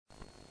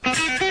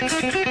Hey,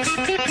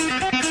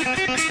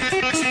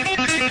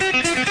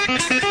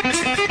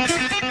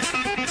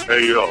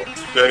 yo,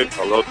 say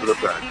hello to the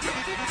bad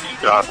guy,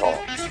 Scott Hall.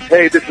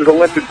 Hey, this is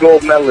Olympic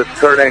gold medalist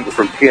Kurt Angle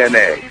from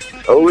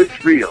TNA. Oh,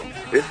 it's real.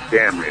 It's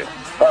damn real.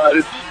 Hi,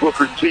 this is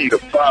Booker T, the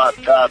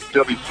 5-time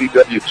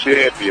WCW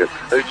champion,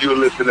 and you're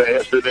listening to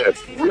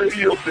SNS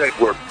Radio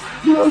Network.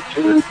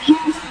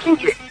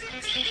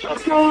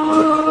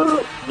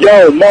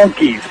 Yo,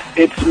 monkeys,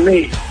 it's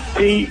me,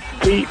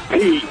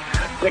 TPP,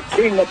 the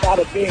king of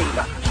bada bing,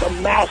 the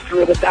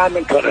master of the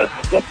diamond cutter,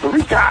 the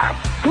three-time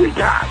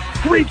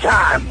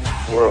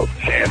world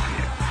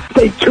champion.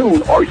 Stay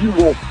tuned or you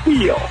will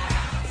feel.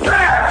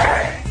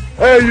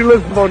 Hey, you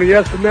listen on the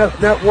SNS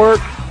Network,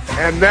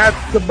 and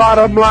that's the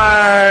bottom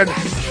line.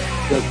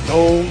 The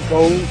Stone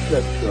Cold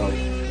Central.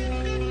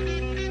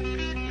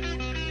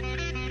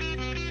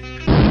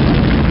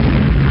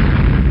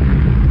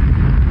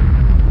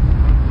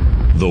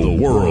 The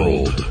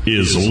world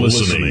is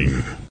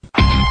listening.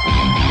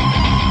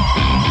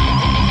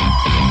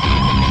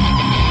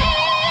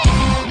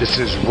 This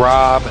is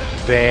Rob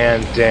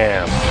Van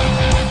Dam.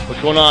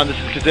 What's going on? This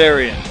is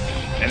Kazarian.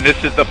 And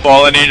this is the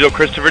Fallen Angel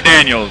Christopher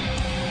Daniels.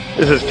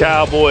 This is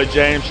Cowboy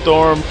James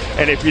Storm.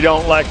 And if you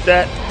don't like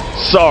that,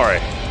 sorry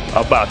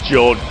about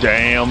your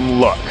damn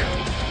luck.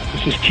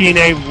 This is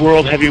TNA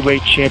World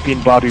Heavyweight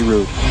Champion Bobby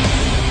Roode.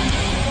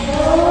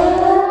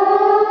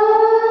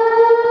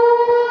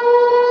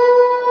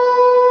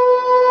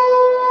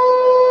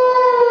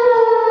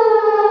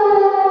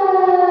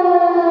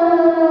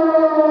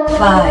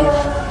 Five,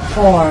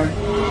 4,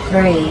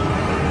 3,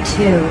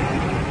 2,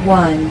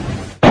 1.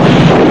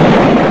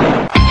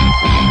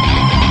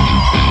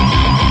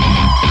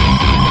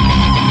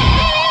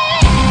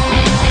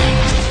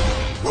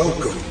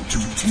 Welcome to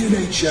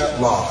TNA Chat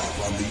Live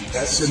on the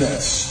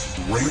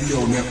SNS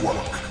Radio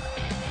Network.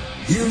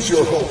 Here's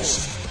your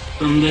host.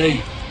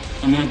 Someday,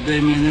 when that day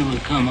may never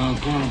come, I'll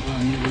call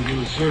upon you to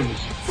do a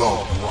service.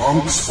 The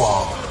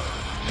BronxFather.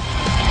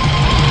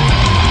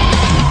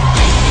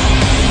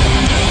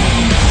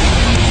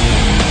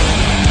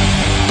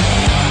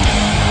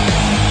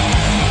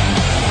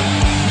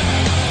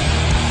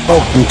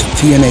 Welcome to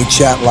TNA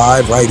Chat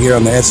Live right here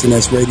on the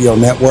SNS Radio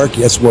Network.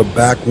 Yes, we're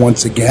back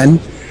once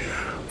again.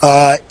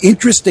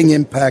 Interesting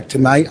impact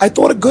tonight. I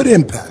thought a good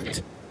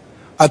impact.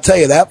 I'll tell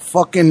you, that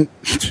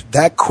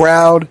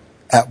crowd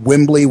at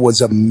Wembley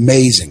was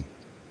amazing.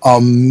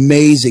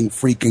 Amazing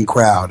freaking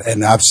crowd.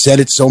 And I've said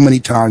it so many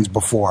times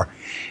before.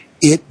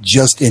 It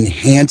just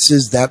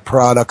enhances that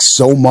product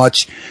so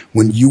much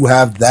when you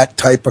have that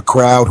type of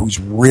crowd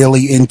who's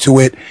really into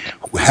it,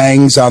 who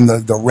hangs on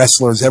the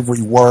wrestler's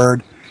every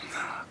word.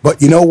 But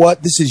you know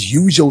what? This is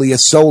usually a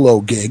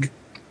solo gig.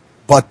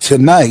 But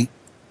tonight,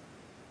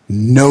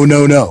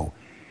 no.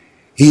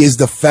 He is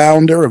the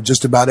founder of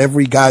just about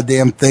every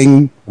goddamn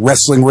thing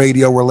wrestling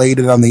radio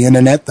related on the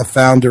internet, the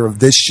founder of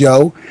this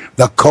show,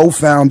 the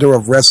co-founder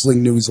of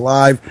Wrestling News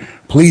Live.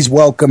 Please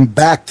welcome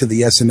back to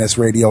the SNS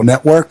Radio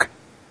Network,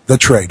 the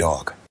Trey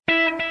Dawg.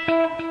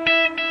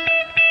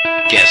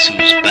 Guess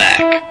who's back?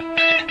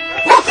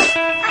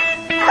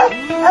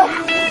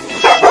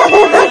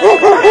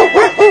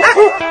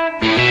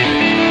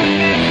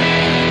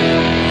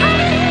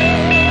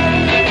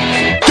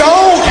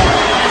 Don't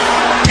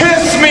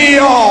piss me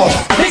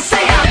off! They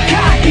say I'm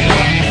cocky,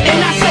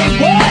 and I say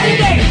what? It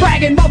ain't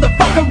bragging,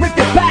 motherfucker, if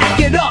you back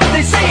it up.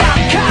 They say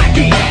I'm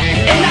cocky,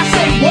 and I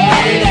say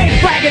what? It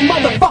ain't bragging,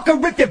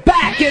 motherfucker, if you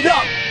back it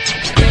up.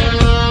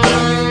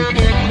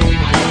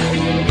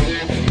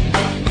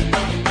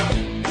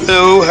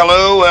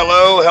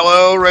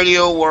 Hello,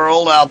 radio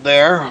world out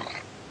there.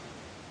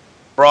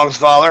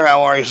 BronxFather,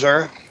 how are you,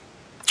 sir?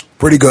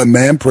 Pretty good,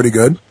 man, pretty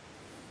good.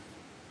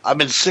 I've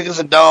been sick as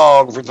a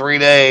dog for 3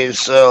 days,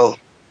 so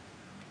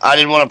I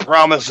didn't want to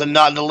promise and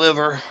not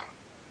deliver.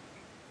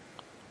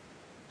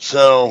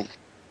 So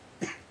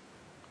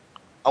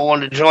I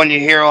wanted to join you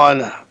here on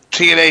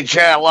TNA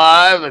Chat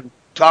Live and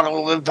talk a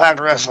little Impact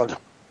Wrestling.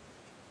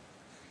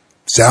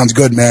 Sounds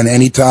good, man.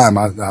 Anytime.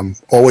 I'm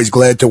always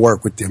glad to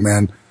work with you,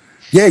 man.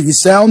 Yeah, you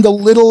sound a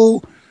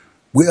little...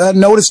 I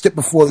noticed it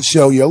before the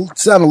show. You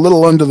sound a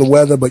little under the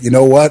weather, but you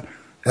know what?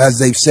 As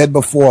they've said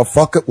before,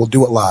 fuck it, we'll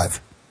do it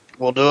live.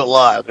 We'll do it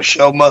live. The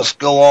show must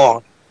go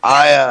on.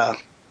 I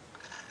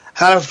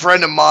had a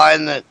friend of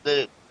mine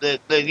that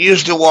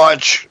used to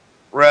watch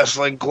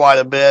wrestling quite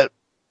a bit.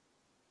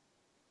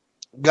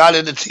 Got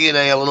into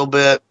TNA a little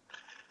bit.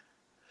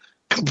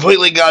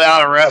 Completely got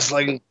out of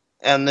wrestling.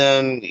 And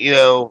then,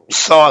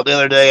 saw it the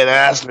other day and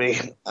asked me,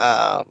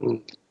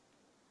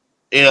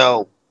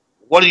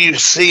 what do you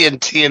see in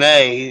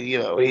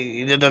TNA?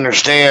 He didn't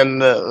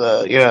understand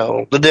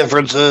the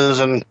differences,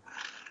 and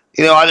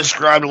I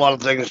described a lot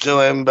of things to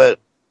him, but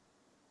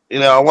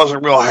I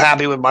wasn't real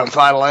happy with my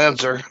final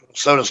answer,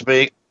 so to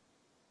speak.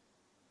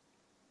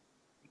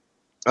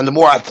 And the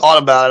more I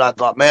thought about it, I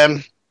thought,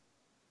 man,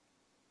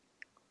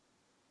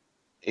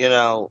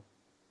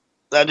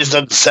 that just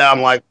doesn't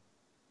sound like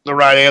the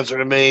right answer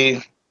to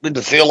me.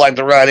 Didn't feel like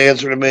the right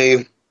answer to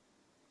me.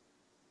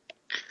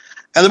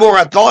 And the more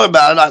I thought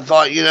about it, I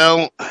thought,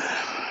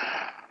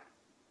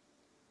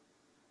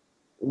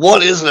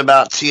 what is it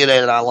about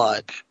TNA that I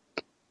like?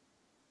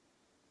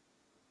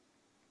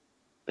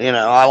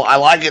 I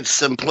like its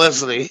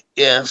simplicity,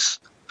 yes.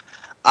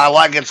 I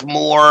like its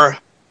more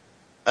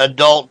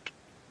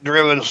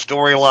adult-driven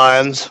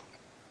storylines.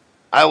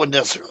 I wouldn't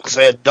necessarily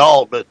say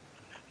adult, but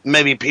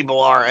maybe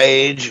people our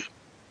age,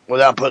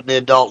 without putting the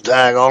adult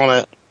tag on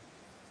it.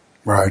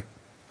 Right.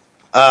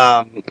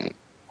 I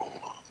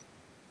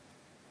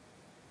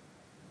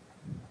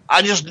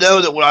just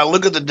know that when I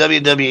look at the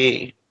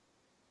WWE,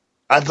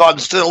 I thought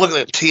instead of looking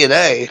at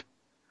TNA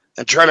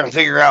and trying to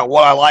figure out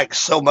what I like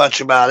so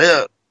much about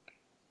it,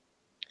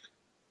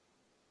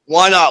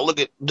 why not look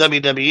at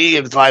WWE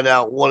and find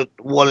out what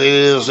it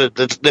is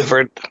that's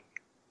different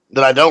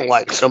that I don't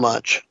like so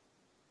much?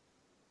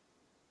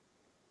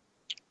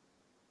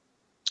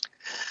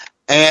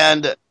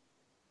 And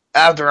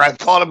after I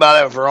thought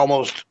about it for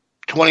almost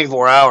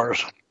 24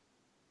 hours,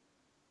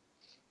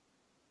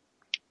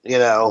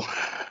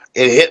 it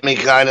hit me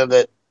kind of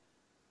that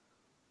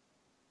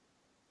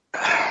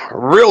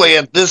really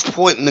at this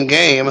point in the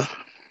game,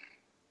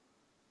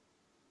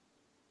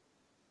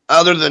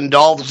 other than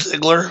Dolph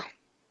Ziggler,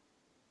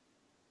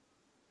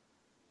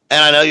 and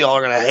I know y'all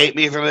are going to hate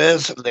me for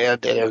this, if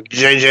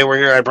JJ were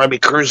here, I'd probably be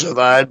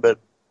crucified, but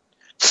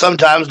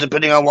sometimes,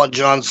 depending on what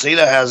John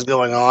Cena has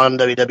going on in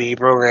WWE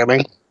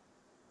programming,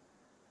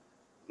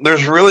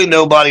 there's really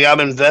nobody I'm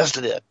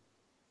invested in.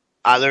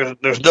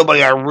 There's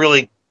nobody I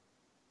really,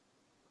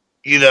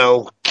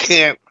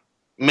 can't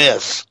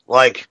miss.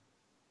 Like,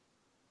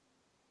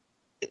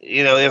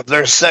 if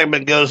their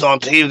segment goes on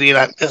TV and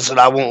I miss it,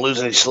 I won't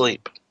lose any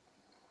sleep.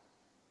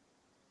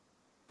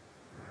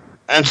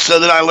 And so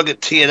then I look at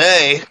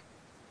TNA,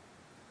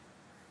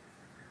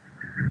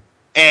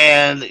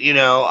 and,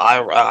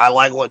 I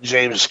like what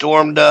James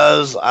Storm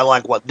does. I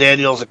like what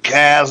Daniels and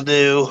Kaz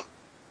do.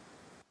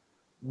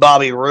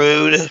 Bobby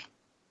Roode,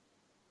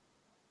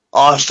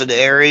 Austin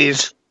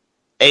Aries,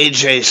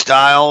 AJ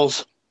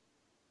Styles.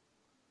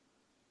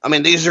 I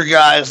mean, these are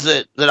guys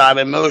that I'm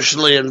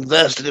emotionally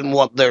invested in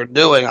what they're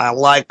doing. I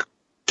like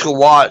to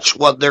watch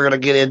what they're going to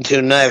get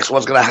into next,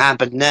 what's going to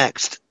happen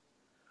next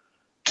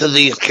to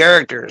these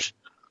characters.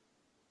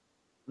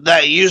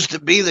 That used to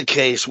be the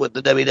case with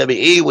the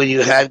WWE when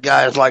you had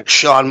guys like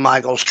Shawn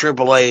Michaels,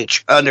 Triple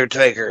H,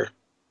 Undertaker,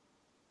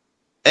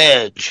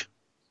 Edge.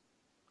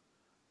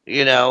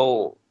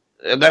 And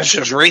that's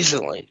just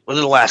recently,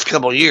 within the last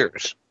couple of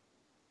years.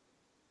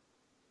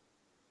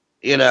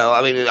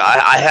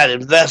 I had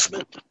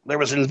investment. There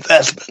was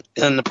investment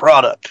in the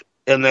product,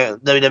 in the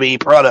WWE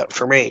product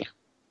for me.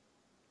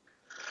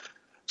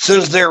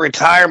 Since their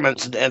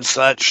retirements and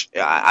such,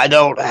 I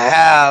don't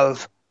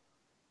have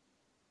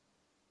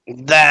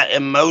that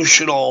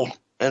emotional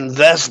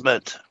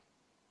investment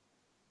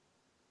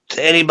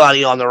to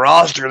anybody on the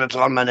roster that's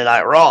on Monday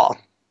Night Raw.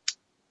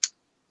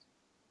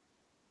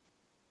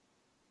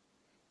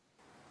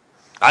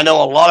 I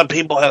know a lot of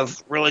people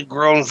have really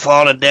grown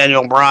fond of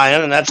Daniel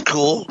Bryan, and that's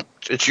cool.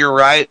 It's your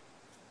right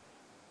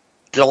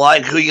to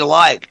like who you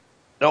like.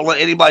 Don't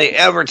let anybody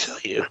ever tell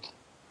you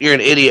you're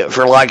an idiot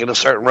for liking a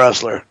certain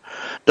wrestler.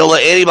 Don't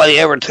let anybody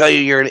ever tell you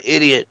you're an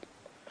idiot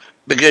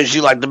because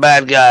you like the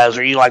bad guys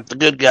or you like the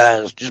good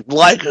guys. Just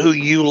like who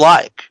you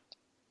like.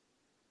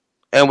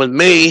 And with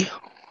me,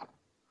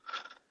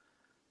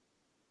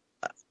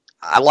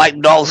 I like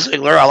Dolph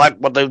Ziggler. I like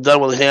what they've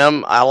done with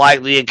him. I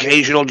like the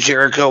occasional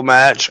Jericho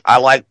match. I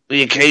like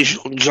the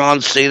occasional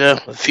John Cena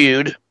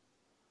feud.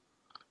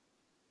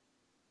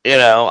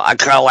 I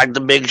kind of like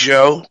the Big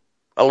Show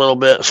a little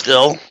bit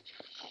still.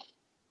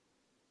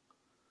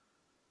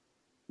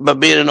 But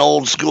being an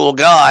old school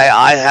guy,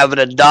 I haven't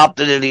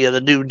adopted any of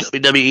the new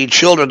WWE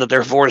children that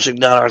they're forcing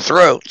down our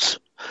throats.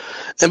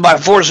 And by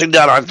forcing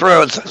down our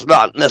throats, that's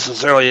not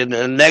necessarily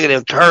a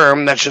negative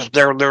term. That's just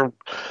they're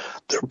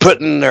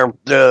putting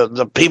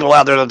the people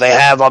out there that they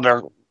have on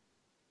their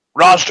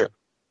roster.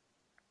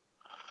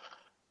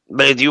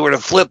 But if you were to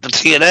flip the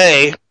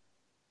TNA,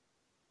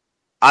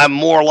 I'm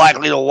more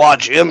likely to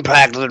watch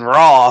Impact than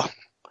Raw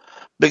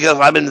because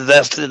I'm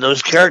invested in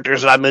those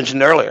characters that I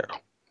mentioned earlier.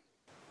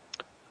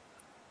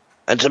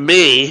 And to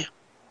me,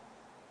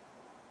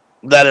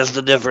 that is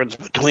the difference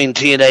between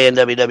TNA and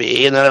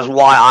WWE, and that is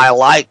why I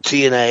like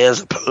TNA as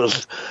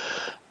opposed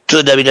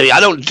to the WWE. I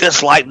don't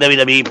dislike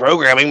WWE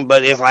programming,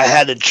 but if I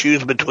had to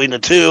choose between the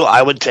two,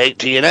 I would take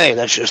TNA.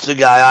 That's just the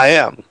guy I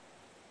am.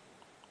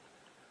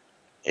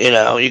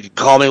 You can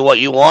call me what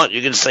you want.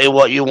 You can say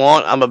what you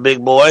want. I'm a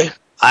big boy.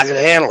 I can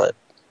handle it.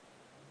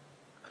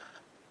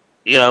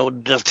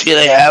 Does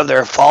TNA have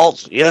their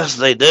faults? Yes,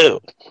 they do.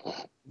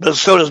 But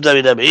so does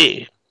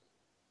WWE.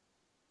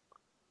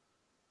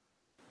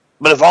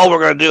 But if all we're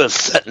going to do is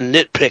sit and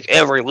nitpick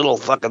every little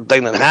fucking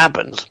thing that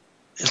happens,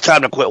 it's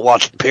time to quit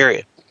watching,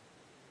 period.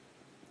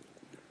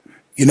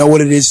 You know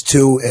what it is,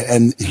 too?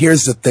 And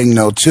here's the thing,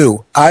 though,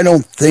 too. I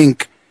don't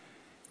think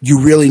you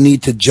really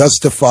need to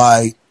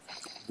justify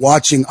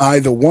watching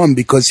either one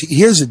because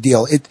here's the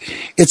deal.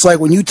 It's like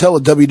when you tell a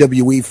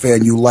WWE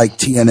fan you like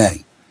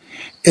TNA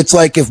It's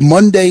like if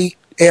Monday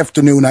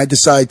afternoon I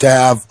decide to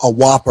have a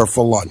Whopper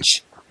for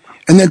lunch,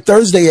 and then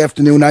Thursday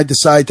afternoon I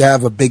decide to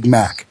have a Big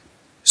Mac.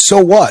 So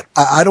what?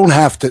 I don't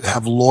have to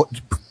have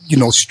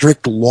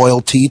strict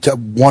loyalty to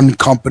one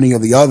company or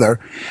the other.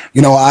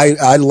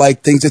 I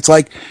like things. It's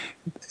like,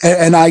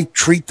 and I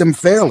treat them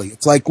fairly.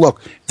 It's like,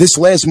 look, this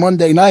last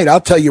Monday night,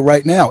 I'll tell you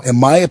right now, in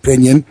my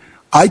opinion,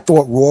 I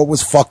thought Raw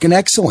was fucking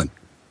excellent.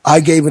 I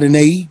gave it an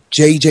A.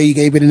 JJ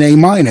gave it an A-.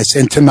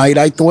 And tonight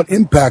I thought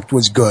Impact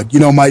was good.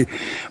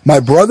 My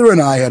brother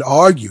and I had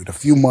argued a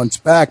few months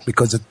back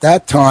because at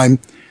that time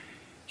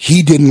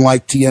he didn't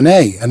like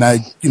TNA. And I,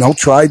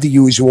 tried the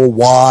usual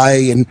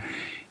why. And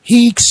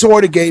he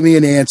sort of gave me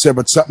an answer,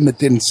 but something that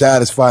didn't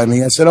satisfy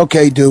me. I said,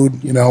 okay,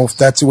 dude, if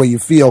that's the way you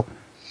feel.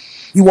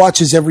 He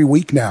watches every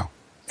week now.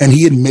 And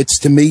he admits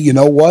to me, you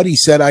know what? He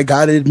said, I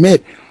got to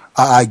admit,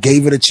 I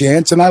gave it a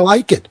chance and I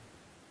like it.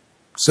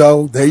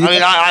 So there you go.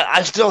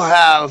 I still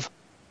have,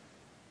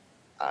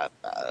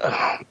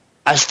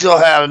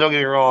 don't get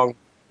me wrong,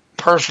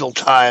 personal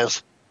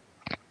ties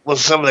with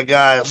some of the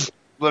guys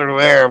that are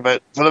there.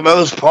 But for the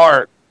most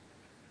part,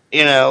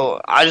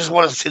 I just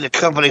want to see the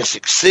company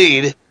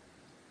succeed.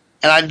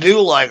 And I do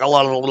like a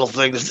lot of the little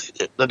things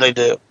that they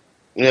do,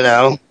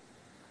 And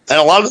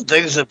a lot of the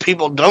things that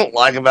people don't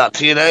like about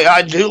TNA,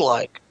 I do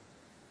like,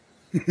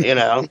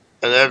 And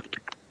then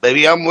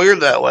maybe I'm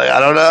weird that way.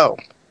 I don't know.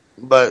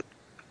 But,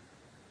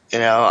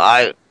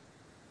 I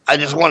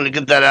just wanted to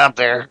get that out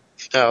there,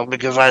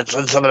 because I had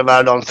said something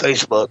about it on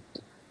Facebook.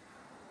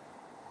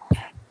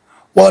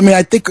 Well,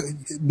 I think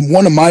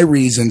one of my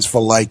reasons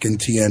for liking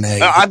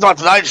TNA... I thought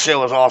tonight's show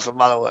was awesome,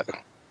 by the way.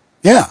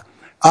 Yeah.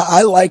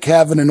 I like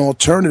having an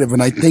alternative,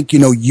 and I think,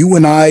 you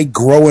and I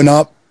growing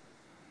up,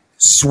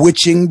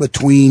 switching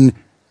between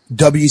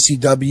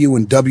WCW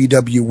and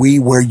WWE,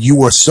 where you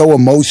were so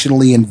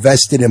emotionally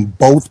invested in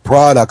both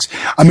products.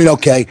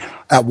 Okay,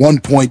 at one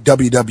point,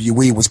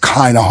 WWE was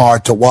kind of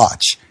hard to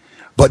watch,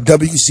 but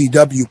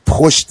WCW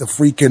pushed the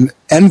freaking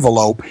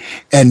envelope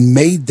and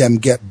made them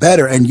get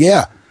better. And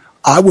yeah,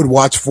 I would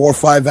watch 4 or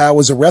 5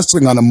 hours of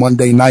wrestling on a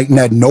Monday night and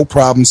had no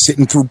problem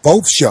sitting through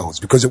both shows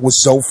because it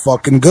was so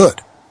fucking good.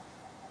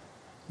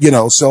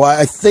 So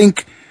I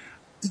think,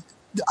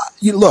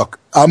 look,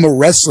 I'm a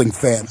wrestling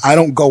fan. I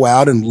don't go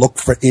out and look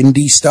for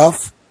indie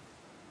stuff.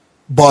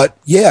 But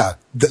yeah,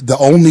 the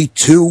only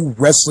 2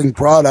 wrestling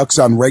products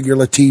on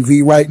regular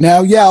TV right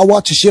now, yeah, I'll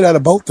watch the shit out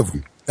of both of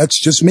them. That's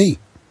just me.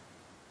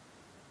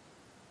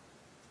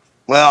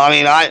 Well,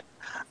 I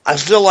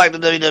still like the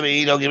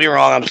WWE, don't get me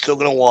wrong, I'm still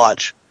going to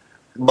watch.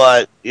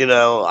 But,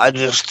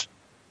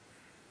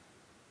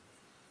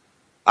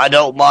 I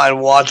don't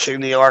mind watching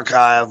the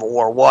archive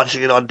or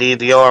watching it on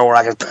DVR where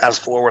I can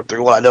fast forward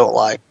through what I don't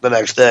like the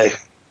next day.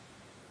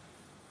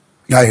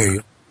 I hear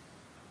you.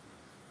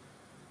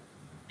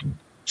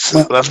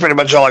 So that's pretty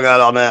much all I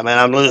got on that, man.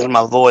 I'm losing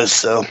my voice,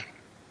 so.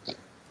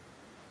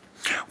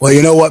 Well,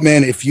 you know what,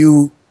 man? If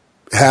you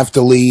have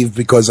to leave,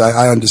 because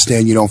I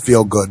understand you don't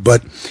feel good,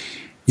 but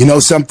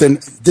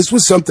something, this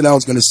was something I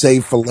was going to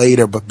save for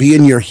later, but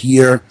being you're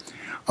here,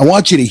 I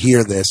want you to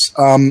hear this.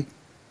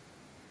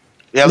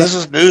 Yeah, this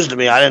is news to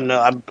me. I didn't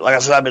know. Like I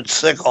said, I've been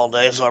sick all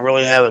day, so I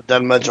really haven't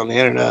done much on the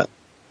internet.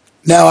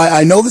 Now,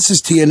 I know this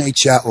is TNA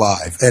Chat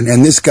Live,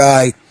 and this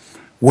guy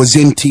was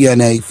in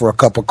TNA for a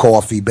cup of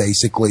coffee,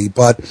 basically.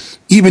 But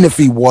even if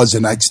he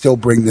wasn't, I'd still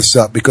bring this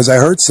up because I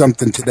heard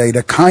something today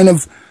that kind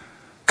of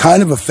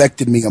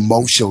affected me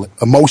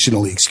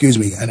emotionally, excuse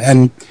me,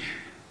 and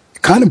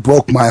it kind of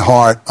broke my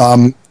heart.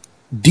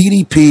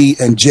 DDP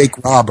and Jake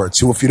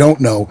Roberts, who, if you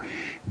don't know,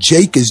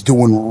 Jake is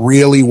doing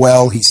really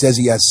well. He says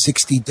he has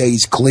 60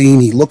 days clean.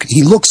 He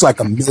looks like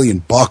 $1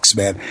 million,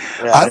 man.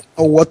 Yeah. I don't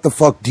know what the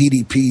fuck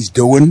DDP's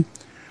doing,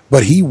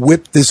 but he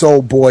whipped this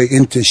old boy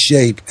into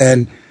shape.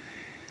 And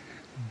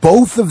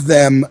both of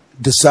them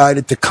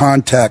decided to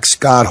contact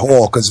Scott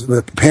Hall because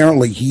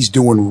apparently he's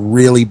doing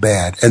really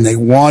bad. And they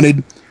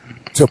wanted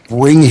to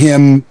bring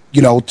him,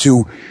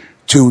 to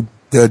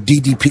the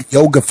DDP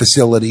yoga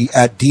facility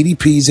at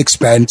DDP's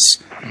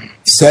expense,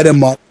 set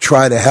him up,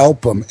 try to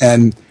help him.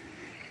 And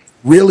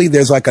really,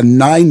 there's like a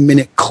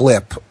 9-minute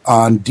clip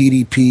on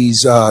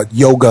DDP's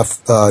yoga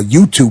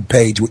YouTube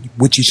page,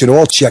 which you should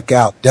all check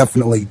out.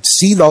 Definitely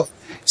see the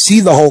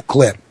whole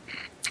clip.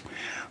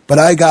 But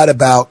I got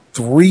about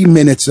 3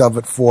 minutes of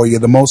it for you,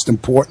 the most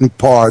important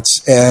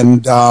parts.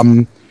 And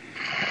the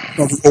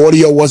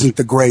audio wasn't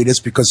the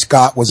greatest because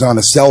Scott was on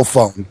a cell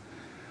phone.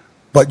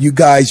 But you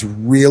guys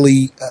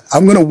really,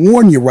 I'm going to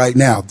warn you right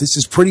now, this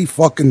is pretty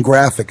fucking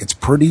graphic. It's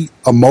pretty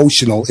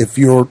emotional if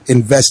you're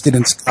invested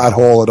in Scott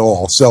Hall at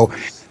all. So,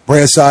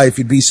 Brass Eye, if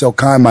you'd be so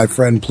kind, my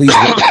friend, please.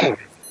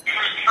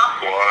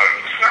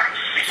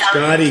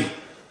 Scotty.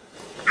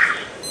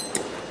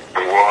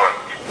 What?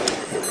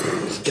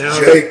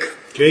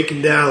 Jake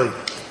and Dally.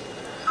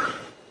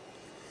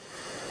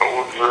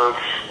 Who's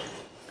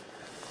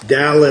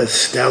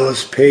this?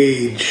 Dallas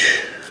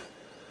Page.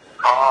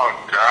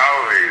 Oh,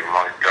 Dally,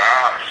 my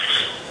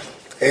gosh.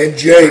 And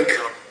Jake.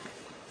 Yeah,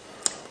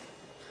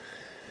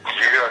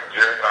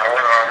 Jake. I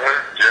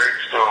heard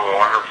Jake's doing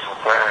wonderful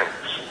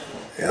things.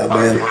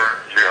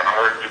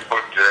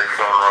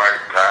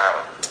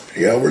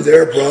 Yeah, we're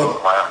there, bro.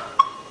 I'm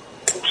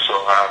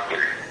so happy.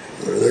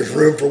 There's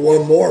room for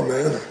one more,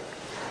 man.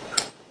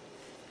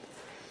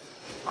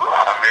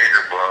 I need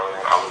it, brother.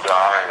 I'm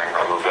dying, man.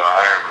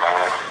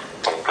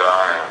 I'm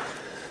dying.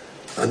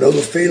 I know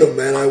the feeling,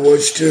 man. I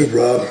was too,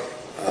 bro.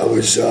 I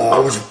was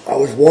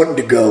wanting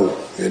to go,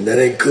 and that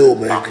ain't cool,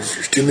 man, because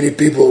there's too many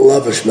people that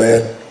love us,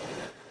 man.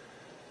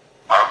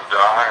 I'm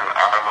dying.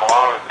 I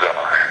want to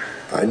die.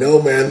 I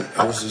know, man.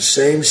 I was the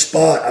same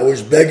spot. I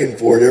was begging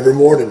for it every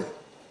morning.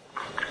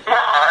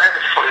 I ain't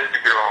afraid to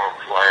get on a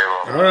plane.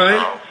 All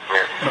right.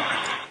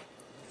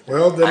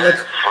 Well, then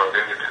let's.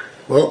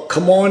 Well,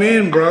 come on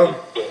in, bro.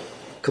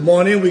 Come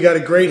on in. We got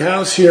a great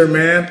house here,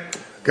 man.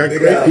 Got big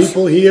great house.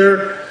 People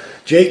here.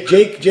 Jake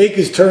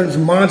has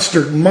turned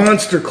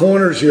monster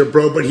corners here,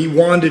 bro. But he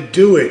wanted to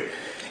do it.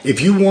 If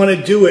you want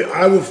to do it,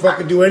 I will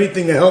fucking do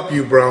anything to help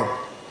you, bro.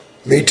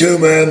 Me too,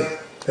 man.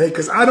 Hey,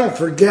 because I don't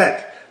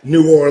forget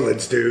New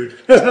Orleans, dude.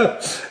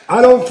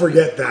 I don't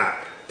forget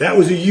that. That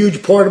was a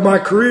huge part of my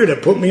career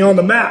that put me on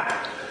the map.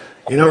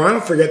 You know, I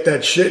don't forget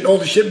that shit, all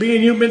the shit me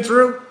and you've been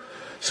through.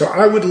 So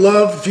I would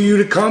love for you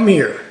to come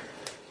here.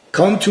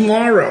 Come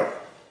tomorrow.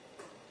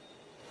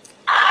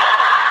 So,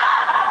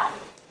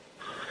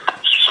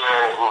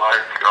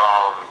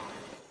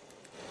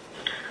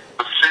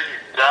 see,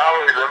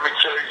 Dally, let me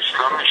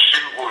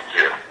shoot with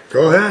you.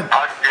 Go ahead.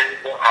 I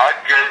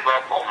gave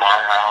up on my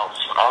house.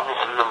 I'm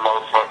in the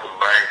motherfucking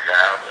bank to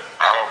have it.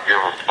 I don't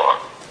give a fuck.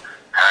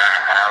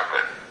 Have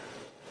it.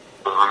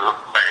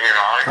 You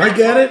know, I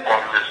get it.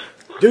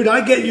 Dude,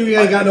 I get you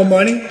ain't got no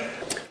money.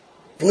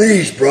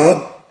 Please,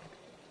 bro.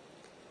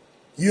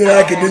 You and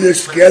I can do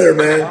this together,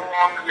 man.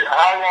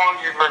 How long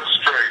you been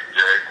straight,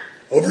 Jake?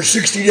 Over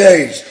 60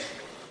 days.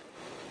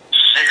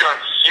 You got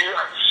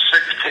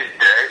 60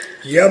 days?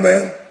 Yeah,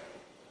 man.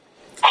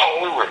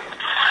 Holy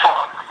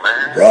fuck,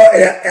 man. Bro,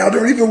 I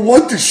don't even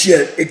want the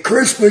shit. At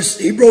Christmas,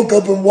 he broke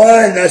up in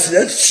wine, and I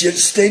said, that shit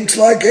stinks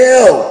like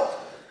hell.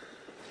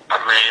 I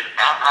mean,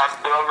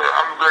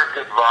 I'm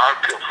drinking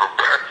vodka for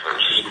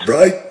breakfast.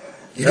 Right?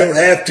 You don't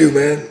have to,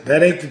 man.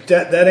 That ain't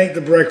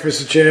the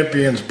breakfast of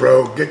champions,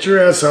 bro. Get your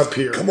ass up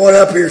here. Come on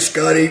up here,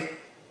 Scotty.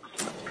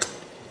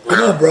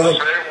 Come on, bro. Say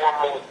it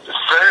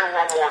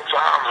one more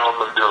time, I'm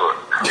gonna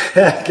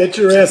do it. Get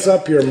your ass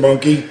up here,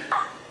 monkey.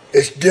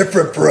 It's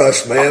different for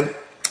us, man.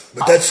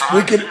 But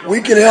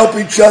we can help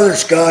each other,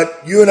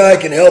 Scott. You and I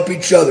can help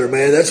each other,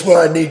 man. That's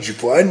what I need you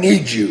for. I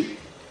need you.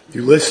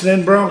 You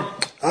listening, bro?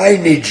 I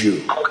need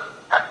you.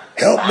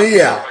 Help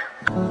me out.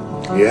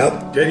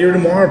 Yep. Get here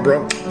tomorrow,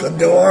 bro. Come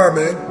tomorrow,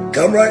 man.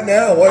 Come right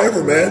now,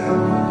 whatever, man.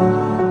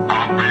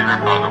 I'll be there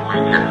by the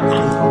weekend.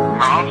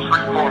 I'll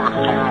sleep on the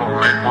floor,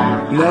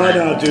 man.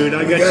 No, dude. I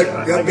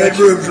got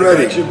bedrooms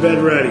ready. I got your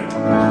bed ready.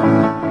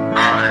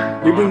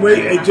 Alright. We've been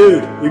waiting. Hey,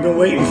 dude, we've been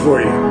waiting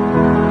for you.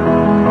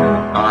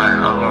 Alright, I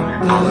love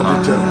you. I love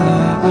you, too.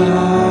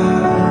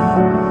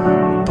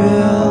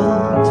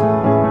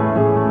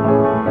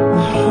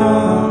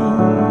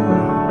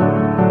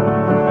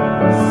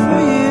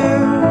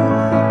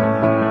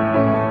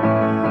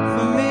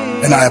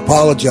 And I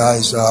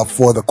apologize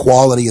for the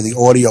quality of the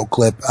audio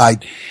clip. I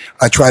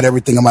tried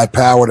everything in my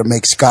power to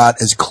make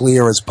Scott as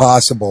clear as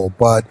possible,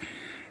 but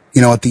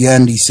you know, at the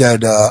end he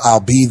said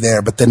I'll be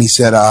there, but then he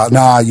said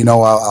nah, you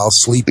know, I'll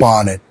sleep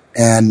on it.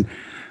 And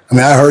I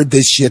mean, I heard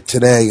this shit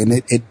today, and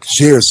it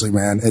seriously,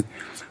 man, it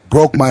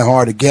broke my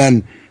heart.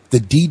 Again, the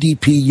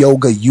DDP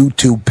Yoga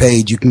YouTube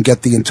page, you can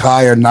get the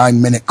entire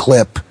 9-minute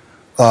clip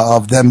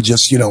of them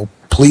just, you know,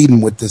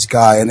 pleading with this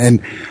guy.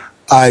 And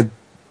I,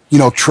 you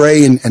know,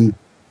 Trey and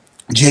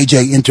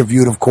JJ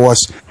interviewed, of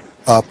course,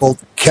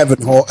 both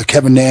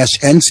Kevin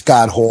Nash and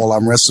Scott Hall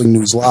on Wrestling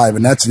News Live,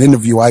 and that's an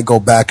interview I go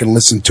back and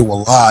listen to a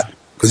lot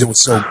because it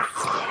was so,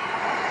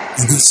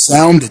 and he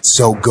sounded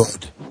so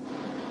good.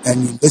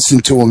 And you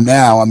listen to him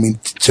now, I mean,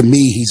 to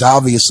me, he's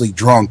obviously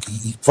drunk.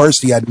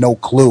 First, he had no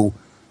clue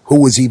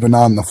who was even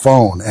on the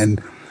phone.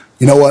 And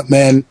you know what,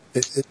 man?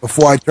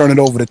 Before I turn it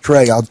over to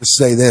Trey, I'll just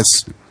say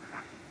this.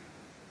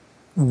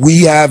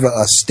 We have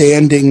a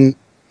standing,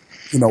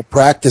 you know,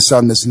 practice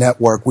on this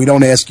network. We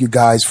don't ask you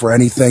guys for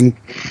anything,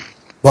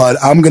 but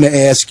I'm going to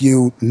ask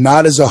you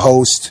not as a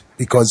host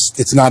because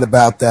it's not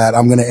about that.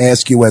 I'm going to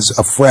ask you as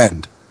a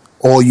friend,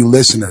 all you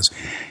listeners.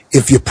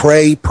 If you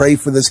pray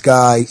for this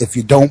guy. If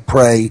you don't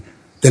pray,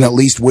 then at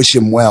least wish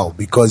him well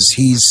because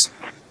he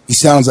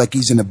sounds like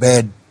he's in a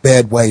bad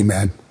way,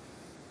 man.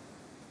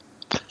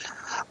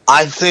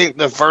 I think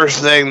the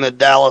first thing that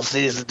Dallas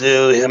needs to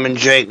do, him and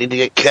Jake need to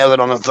get Kevin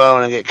on the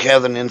phone and get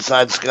Kevin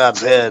inside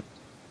Scott's head.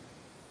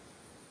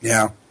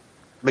 Yeah.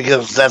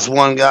 Because that's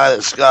one guy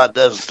that Scott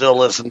does still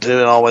listen to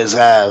and always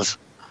has.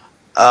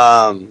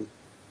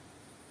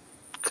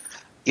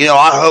 You know,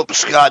 I hope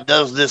Scott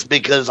does this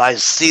because I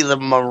see the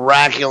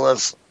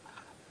miraculous,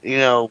 you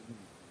know,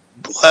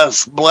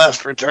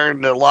 blessed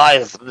return to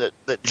life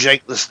that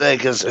Jake the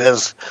Snake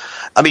has.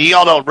 I mean,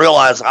 y'all don't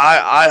realize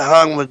I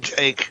hung with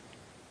Jake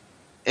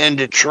in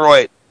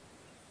Detroit,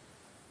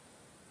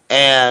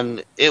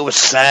 and it was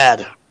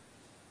sad.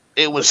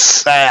 It was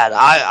sad.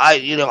 I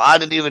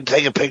didn't even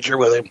take a picture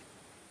with him.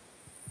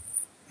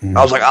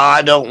 I was like,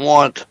 I don't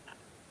want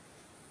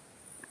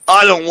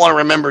to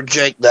remember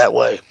Jake that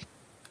way.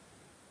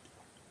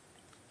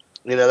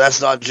 You know, that's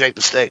not Jake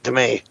the Snake to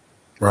me.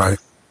 Right.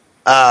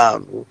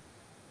 But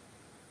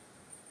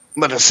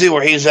to see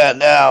where he's at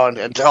now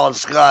and telling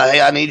Scott,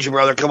 hey, I need you,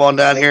 brother, come on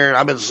down here.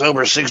 I've been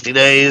sober 60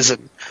 days.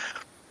 And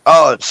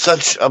it's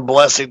such a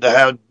blessing to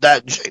have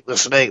that Jake the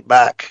Snake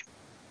back.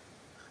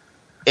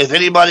 If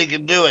anybody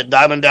can do it,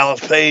 Diamond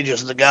Dallas Page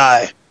is the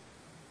guy.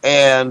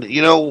 And,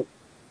 you know,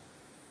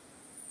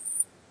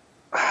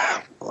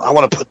 I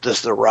want to put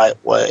this the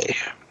right way.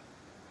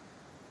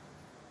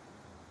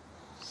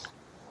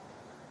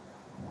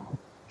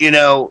 You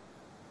know,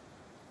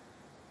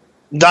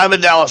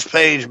 Diamond Dallas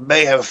Page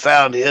may have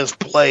found his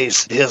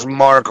place, his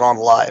mark on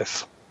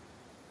life.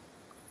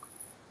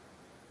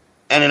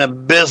 And in a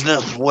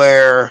business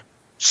where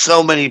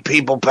so many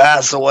people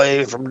pass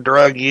away from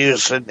drug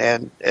use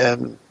and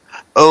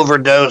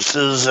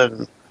overdoses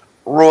and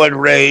roid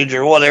rage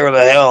or whatever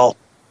the hell,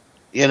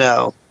 you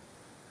know,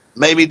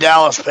 maybe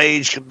Dallas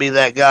Page could be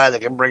that guy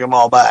that can bring them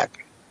all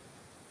back.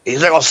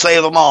 He's not going to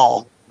save them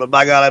all, but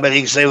by God, I bet he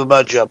can save a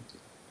bunch of them.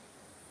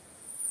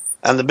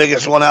 And the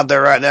biggest one out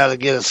there right now to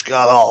get is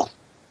Scott Hall.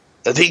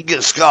 If he can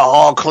get Scott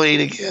Hall clean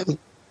again,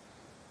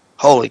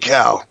 holy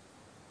cow.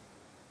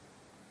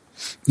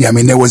 Yeah, I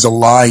mean, there was a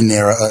line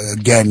there,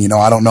 again, you know,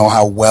 I don't know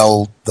how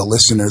well the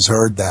listeners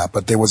heard that,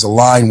 but there was a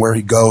line where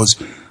he goes,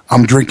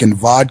 I'm drinking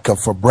vodka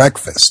for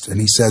breakfast.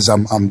 And he says,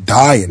 I'm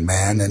dying,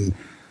 man. And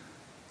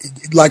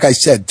like I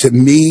said, to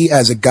me,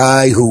 as a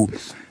guy who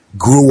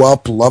grew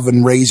up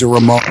loving Razor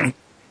Ramon,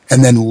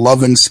 and then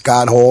loving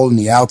Scott Hall and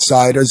the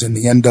Outsiders and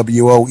the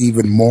NWO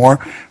even more,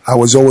 I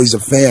was always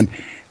a fan.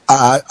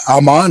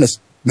 I'm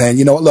honest, man.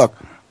 You know, look,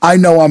 I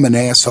know I'm an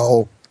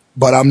asshole,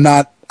 but I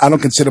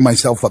don't consider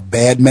myself a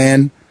bad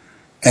man.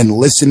 And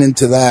listening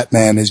to that,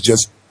 man, is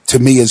just, to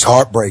me, is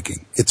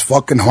heartbreaking. It's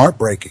fucking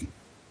heartbreaking.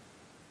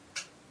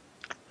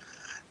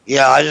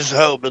 Yeah, I just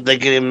hope that they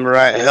get him the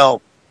right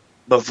help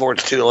before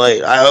it's too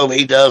late. I hope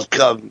he does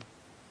come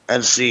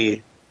and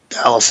see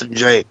Dallas and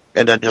Jake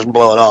and then just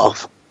blow it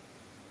off.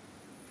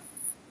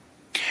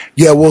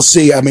 Yeah, we'll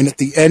see. I mean, at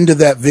the end of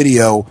that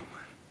video,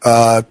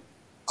 on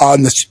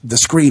the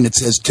screen, it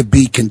says to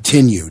be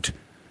continued.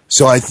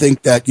 So I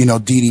think that, you know,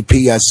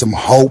 DDP has some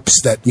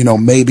hopes that, you know,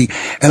 maybe,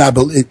 and I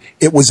believe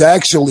it was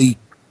actually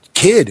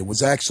it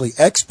was actually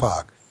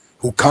X-Pac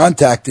who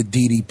contacted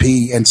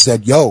DDP and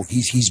said, yo,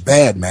 he's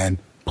bad, man.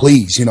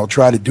 Please, you know,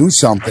 try to do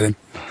something.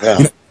 Yeah.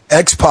 You know,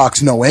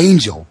 X-Pac's no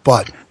angel,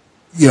 but,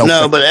 you know.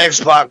 No, but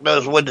X-Pac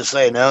knows when to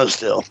say no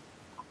still.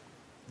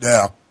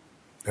 Yeah.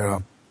 Yeah.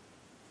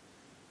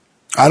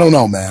 I don't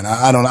know, man.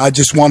 I don't know. I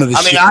just wanted to.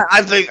 I mean,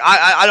 I think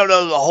I don't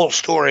know the whole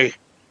story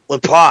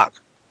with Pac,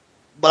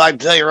 but I can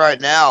tell you right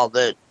now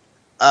that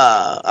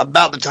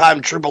about the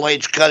time Triple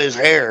H cut his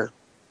hair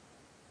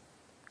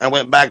and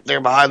went back there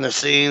behind the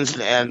scenes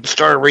and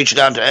started reaching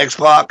out to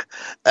X-Pac,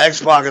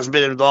 X-Pac has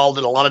been involved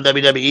in a lot of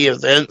WWE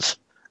events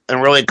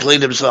and really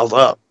cleaned himself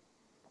up.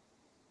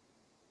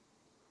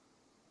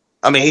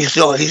 I mean, he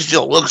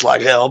still looks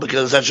like hell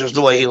because that's just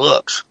the way he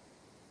looks.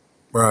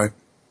 Right.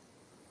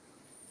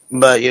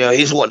 But, you know,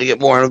 he's wanting to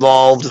get more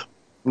involved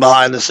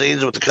behind the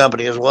scenes with the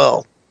company as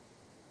well.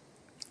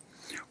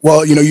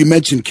 Well, you know, you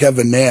mentioned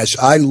Kevin Nash.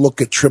 I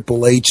look at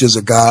Triple H as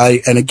a guy,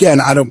 and again,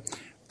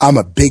 I'm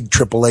a big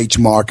Triple H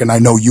mark, and I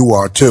know you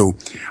are too.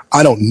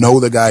 I don't know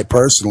the guy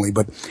personally,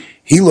 but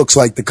he looks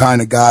like the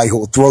kind of guy who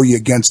will throw you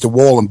against the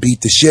wall and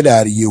beat the shit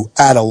out of you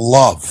out of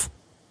love.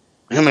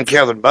 Him and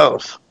Kevin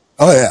both.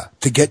 Oh, yeah,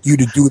 to get you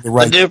to do the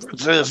right thing.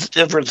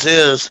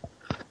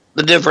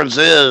 The difference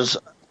is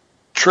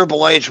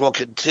Triple H will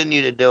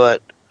continue to do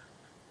it.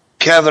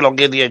 Kevin will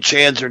give you a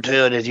chance or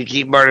two, and if you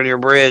keep burning your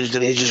bridge,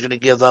 then he's just going to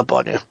give up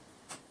on you.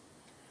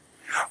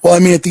 Well, I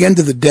mean, at the end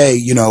of the day,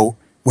 you know,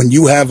 when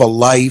you have a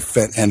life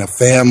and a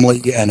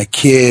family and a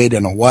kid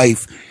and a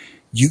wife,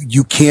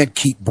 you can't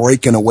keep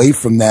breaking away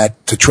from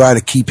that to try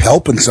to keep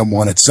helping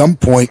someone. At some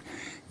point,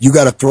 you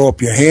got to throw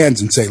up your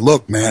hands and say,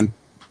 look, man,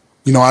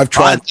 you know, I've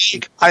tried.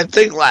 I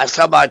think last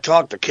time I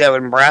talked to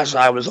Kevin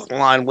Brasseye was on the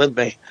line with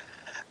me,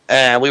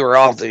 and we were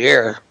off the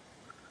air.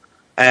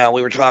 And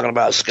we were talking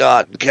about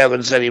Scott, and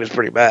Kevin said he was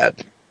pretty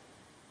bad.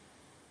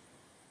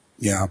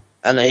 Yeah.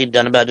 And that he'd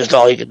done about just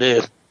all he could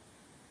do.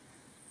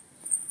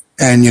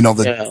 And, you know,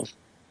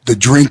 the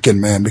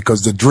drinking, man,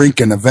 because the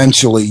drinking,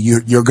 eventually,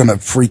 you're going to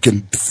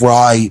freaking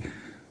fry.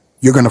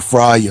 You're going to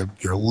fry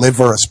your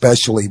liver,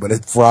 especially, but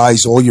it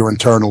fries all your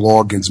internal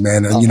organs,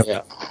 man. And, you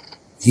know,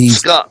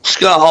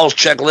 Scott Hall's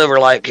check liver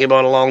light came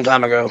on a long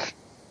time ago.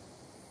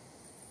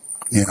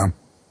 Yeah.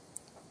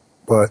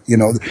 But, you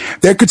know,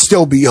 there could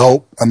still be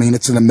hope. I mean,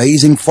 it's an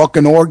amazing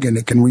fucking organ.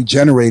 It can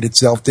regenerate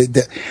itself.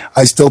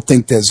 I still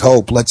think there's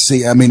hope. Let's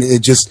see. I mean,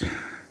 it just,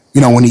 you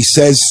know, when he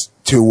says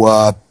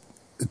to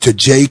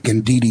Jake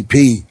and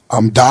DDP,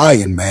 I'm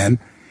dying, man.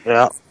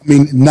 Yeah. I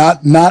mean,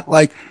 not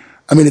like,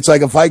 I mean, it's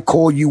like if I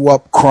call you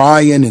up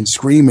crying and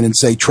screaming and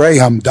say,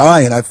 Trey, I'm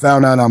dying. I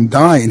found out I'm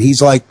dying.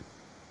 He's like,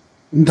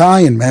 I'm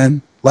dying,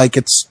 man. Like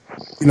it's,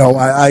 you know,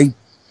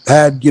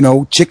 had,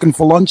 chicken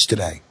for lunch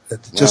today.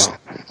 It's just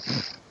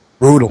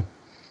brutal.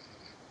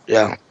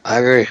 Yeah, I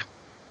agree.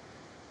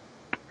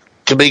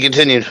 To be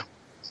continued.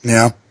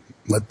 Yeah.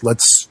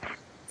 Let's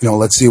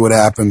see what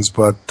happens,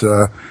 but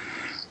why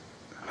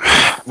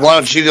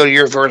don't you go to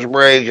your first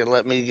break and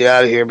let me get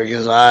out of here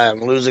because I am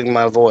losing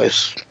my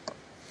voice.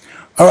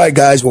 All right,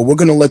 guys. Well, we're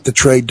going to let the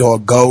Trey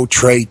Dawg go.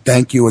 Trey,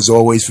 thank you as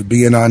always for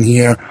being on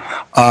here.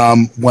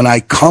 When I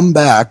come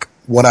back,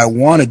 what I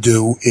want to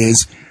do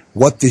is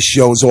what this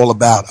show is all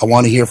about. I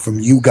want to hear from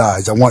you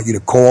guys. I want you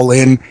to call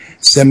in,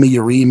 send me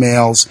your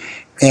emails,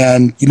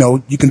 and,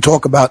 you can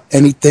talk about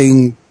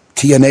anything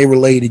TNA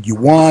related you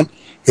want.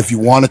 If you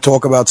want to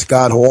talk about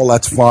Scott Hall,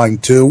 that's fine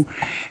too.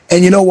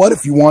 And you know what?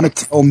 If you want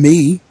to tell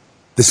me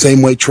the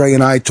same way Trey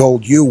and I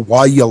told you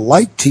why you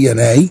like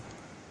TNA,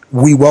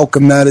 we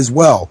welcome that as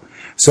well.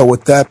 So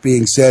with that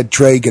being said,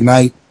 Trey, good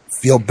night.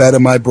 Feel better,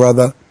 my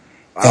brother.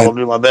 I will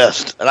do my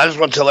best. And I just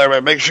want to tell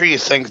everybody, make sure you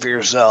think for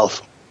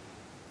yourself.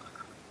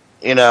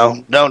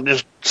 Don't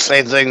just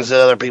say things that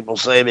other people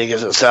say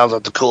because it sounds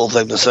like the cool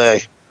thing to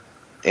say.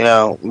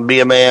 Be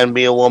a man,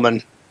 be a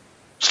woman.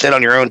 Stand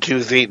on your own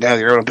 2 feet and have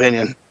your own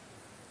opinion.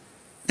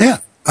 Yeah.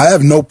 I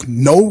have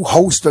no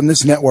host on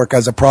this network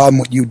has a problem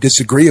with you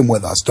disagreeing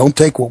with us. Don't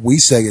take what we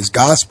say as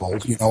gospel.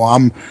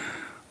 I'm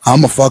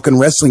a fucking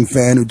wrestling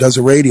fan who does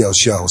a radio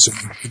show. So,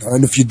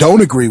 and if you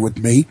don't agree with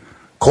me,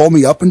 call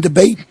me up and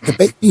debate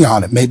me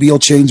on it. Maybe you'll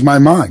change my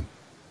mind,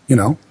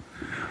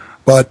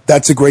 But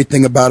that's a great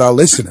thing about our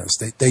listeners.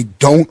 They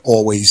don't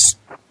always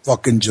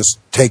fucking just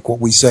take what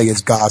we say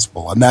as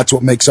gospel. And that's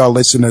what makes our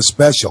listeners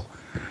special.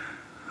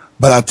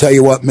 But I'll tell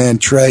you what, man,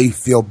 Trey,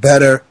 feel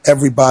better.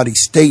 Everybody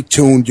stay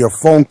tuned. Your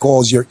phone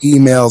calls, your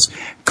emails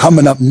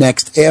coming up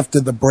next after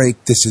the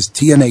break. This is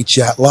TNA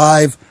Chat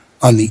Live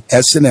on the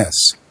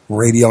SNS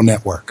Radio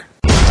Network.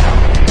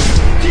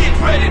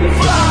 Get ready to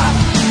fly.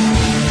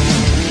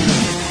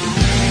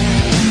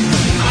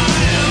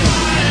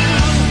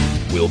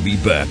 We'll be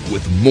back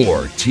with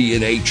more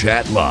TNA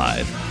Chat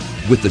Live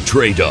with the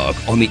Trey Dawg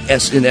on the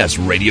SNS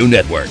Radio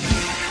Network.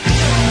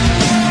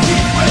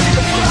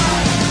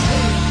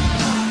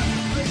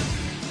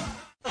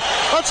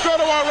 Let's go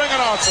to our ring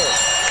announcer.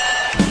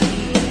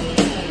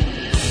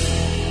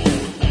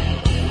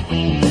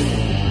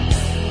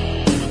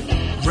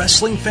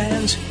 Wrestling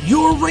fans,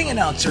 your ring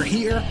announcer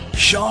here,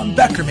 Sean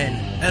Beckerman,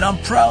 and I'm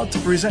proud to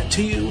present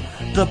to you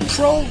the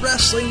Pro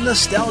Wrestling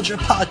Nostalgia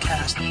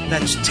Podcast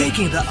that's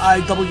taking the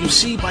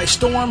IWC by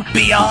storm,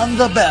 Beyond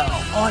the Bell.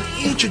 On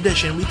each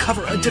edition, we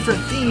cover a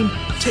different theme,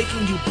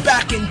 taking you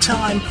back in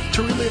time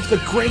to relive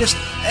the greatest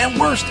and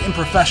worst in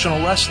professional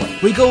wrestling.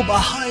 We go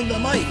behind the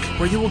mic,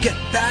 where you will get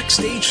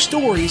backstage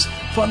stories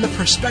from the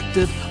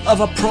perspective of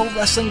a pro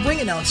wrestling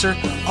ring announcer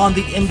on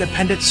the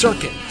independent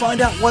circuit.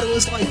 Find out what it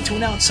was like to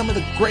announce some of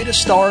the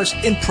greatest stars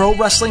in pro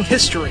wrestling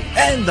history,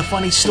 and the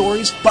funny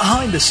stories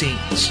behind the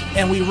scenes.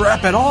 And we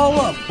wrap it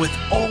all up with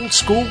old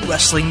school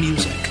wrestling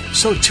music.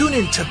 So tune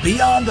in to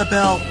Beyond the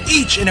Bell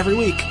each and every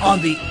week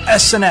on the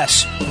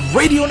SNS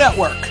Radio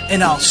Network,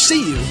 and I'll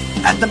see you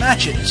at the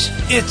matches.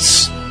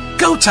 It's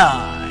go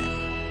time!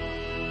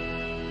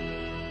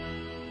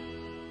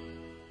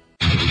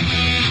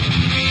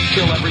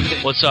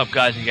 What's up,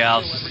 guys and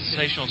gals?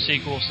 Sensational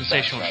Sequel,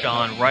 Sensational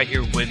Sean, right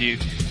here with you.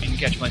 You can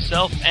catch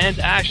myself and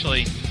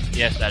Ashley,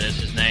 yes, that is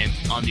his name,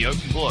 on the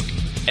Open Book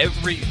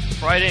every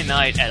Friday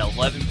night at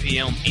 11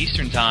 p.m.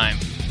 Eastern Time.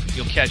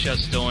 You'll catch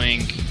us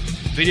doing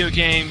video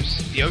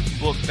games, the Open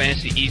Book,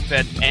 Fantasy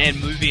EFET, and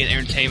movie and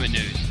entertainment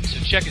news. So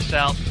check us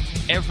out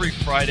every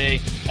Friday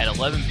at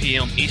 11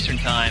 p.m. Eastern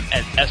Time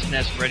at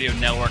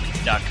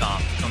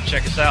snsradionetwork.com. Come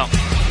check us out.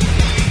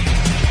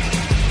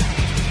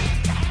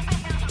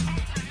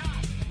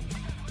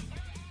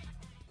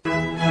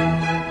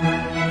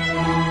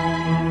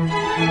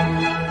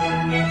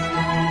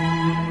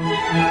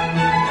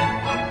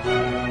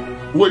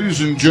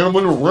 Ladies and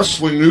gentlemen,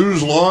 Wrestling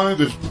News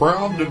Live is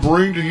proud to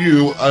bring to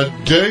you a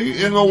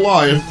day in the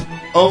life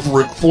of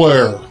Ric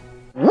Flair.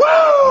 Woo!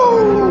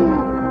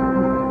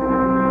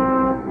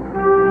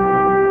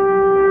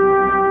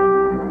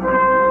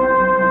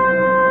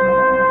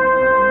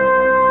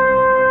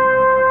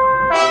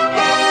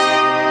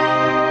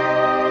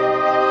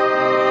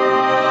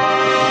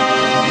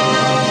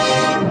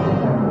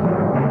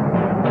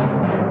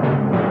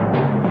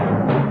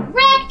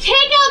 Rick,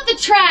 take out the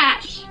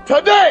trash!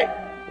 Today,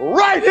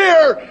 right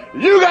here,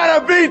 you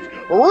gotta beat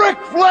Ric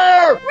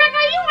Flair! Rick,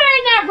 are you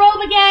wearing that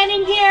robe again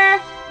in here?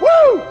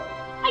 Woo!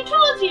 I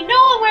told you, no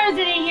one wears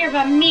it in here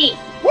but me.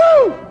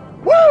 Woo!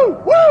 Woo!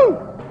 Woo!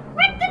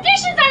 Rick, the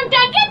dishes aren't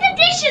done. Get the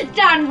dishes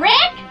done,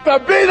 Rick! To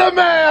be the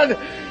man,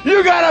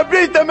 you gotta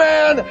beat the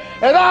man,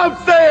 and I'm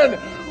saying,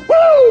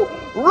 woo!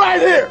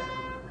 Right here,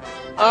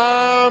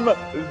 I'm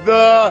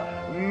the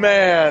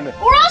man.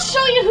 Or I'll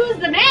show you who's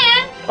the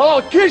man.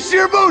 I'll kiss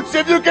your boots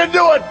if you can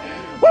do it.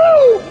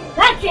 Woo!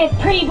 That's it,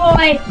 pretty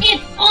boy.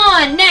 It's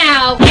on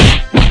now.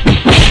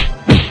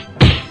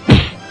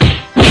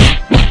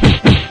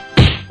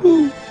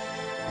 Ooh.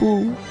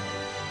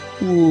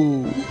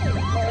 Ooh.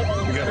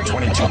 We got a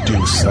 22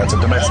 Deuce. That's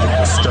a domestic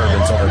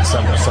disturbance over at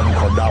 707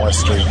 Cordalis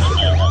Street.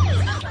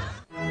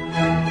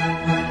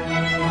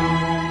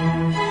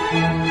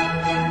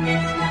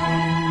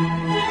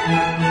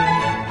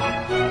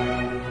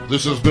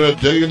 This has been a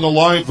day in the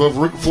life of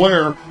Ric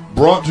Flair,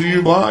 brought to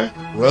you by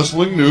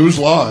Wrestling News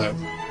Live.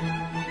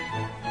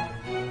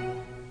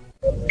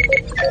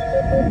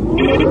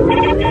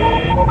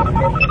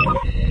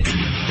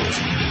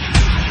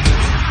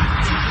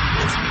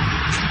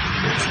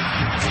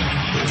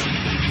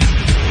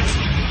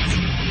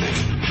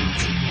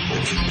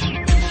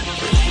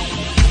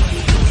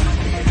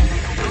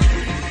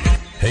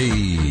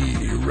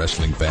 Hey,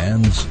 wrestling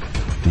fans.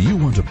 Do you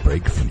want a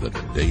break from the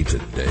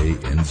day-to-day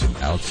ins and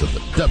outs of the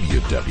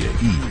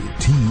WWE,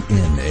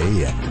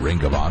 TNA, and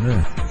Ring of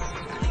Honor?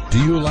 Do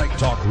you like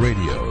talk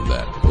radio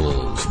that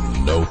pulls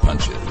no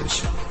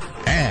punches?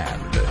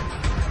 And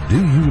do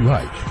you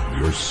like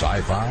your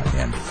sci-fi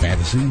and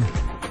fantasy?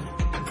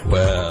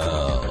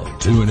 Well,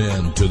 tune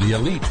in to the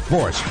Elite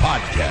Force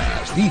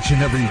podcast each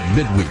and every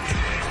midweek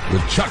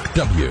with Chuck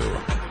W.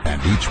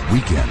 and each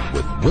weekend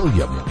with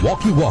William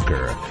Walkie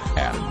Walker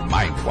and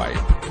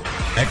Mindwipe.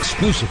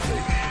 Exclusively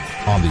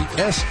on the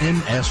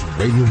SNS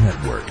Radio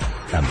Network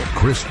and the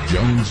Chris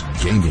Jones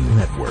Gaming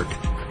Network.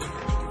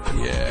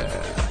 Yeah.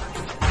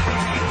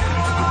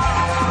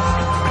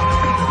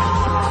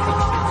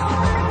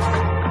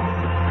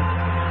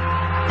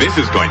 This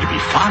is going to be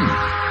fun.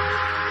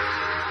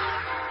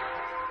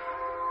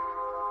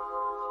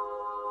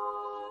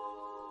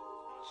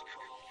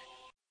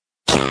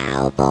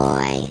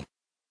 Cowboy.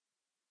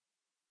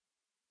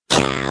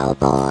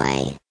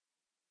 Cowboy.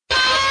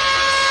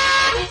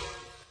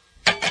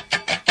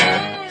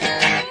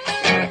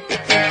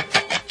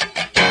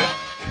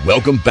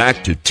 Welcome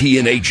back to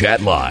TNA Chat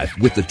Live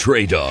with the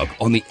Trey Dawg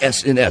on the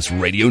SNS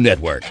Radio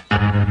Network. Well,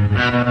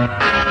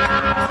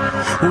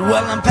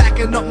 I'm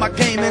packing up my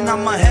game and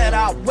I'ma head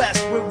out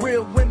west where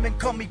real women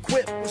come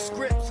equipped with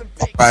scripts and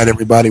All right,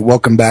 everybody,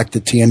 welcome back to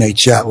TNA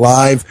Chat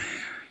Live.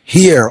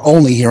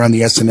 Only here on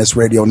the SNS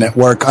Radio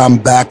Network. I'm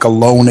back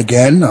alone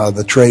again.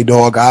 The Trey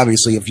Dawg,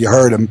 obviously, if you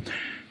heard him,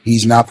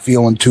 he's not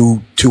feeling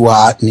too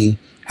hot and he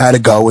had to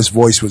go. His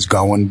voice was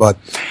going, but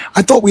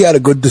I thought we had a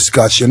good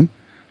discussion,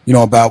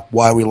 about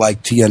why we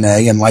like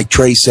TNA. And like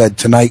Trey said,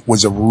 tonight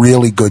was a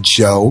really good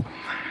show.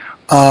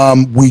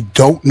 We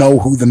don't know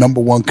who the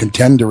number one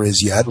contender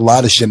is yet. A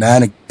lot of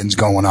shenanigans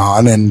going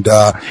on, and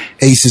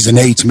Aces and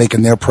Eights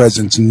making their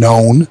presence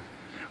known.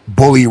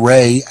 Bully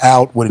Ray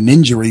out with an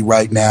injury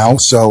right now,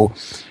 so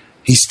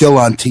he's still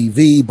on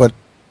TV, but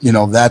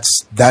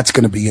that's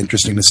going to be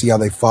interesting to see how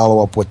they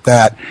follow up with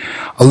that.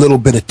 A little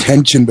bit of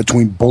tension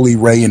between Bully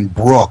Ray and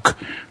Brooke.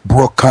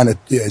 Brooke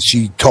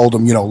she told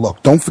him,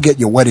 look, don't forget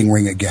your wedding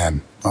ring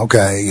again,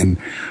 okay? And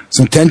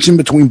some tension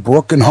between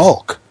Brooke and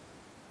Hulk.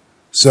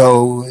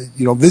 So,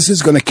 this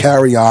is going to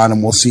carry on,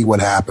 and we'll see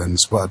what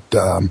happens. But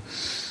the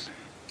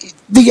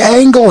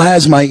angle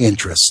has my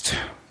interest.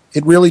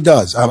 It really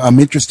does. I'm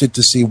interested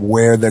to see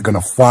where they're going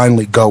to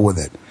finally go with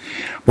it.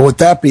 But with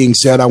that being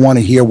said, I want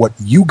to hear what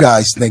you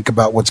guys think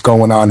about what's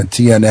going on in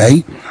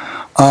TNA.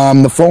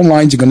 The phone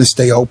lines are going to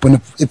stay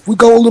open. If we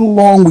go a little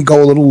long, we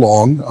go a little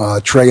long.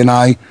 Trey and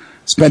I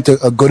spent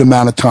a good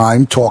amount of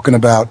time talking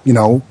about,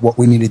 what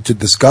we needed to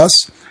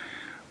discuss.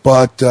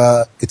 But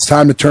it's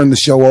time to turn the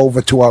show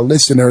over to our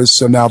listeners.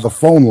 So now the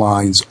phone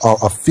lines are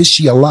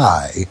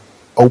officially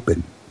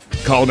open.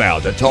 Call now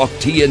to talk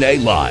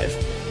TNA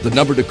Live. The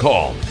number to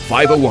call,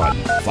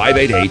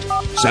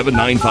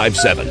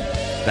 501-588-7957.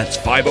 That's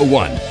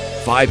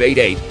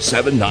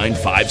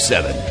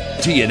 501-588-7957.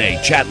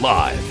 TNA Chat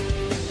Live.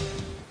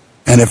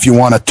 And if you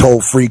want a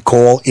toll-free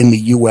call in the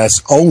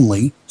U.S.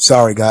 only,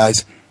 sorry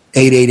guys,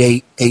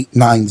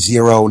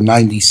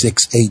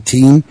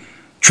 888-890-9618.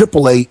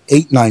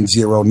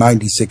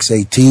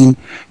 888-890-9618.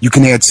 You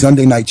can add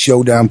Sunday Night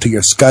Showdown to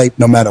your Skype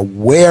no matter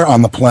where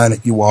on the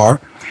planet you are.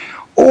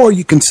 Or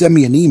you can send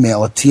me an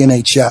email at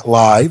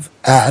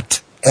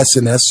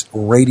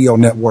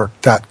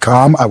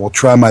tnachatlive@snsradionetwork.com. I will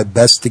try my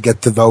best to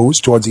get to those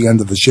towards the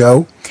end of the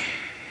show.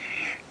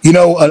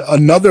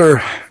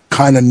 Another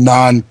kind of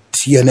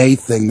non-TNA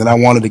thing that I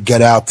wanted to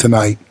get out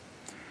tonight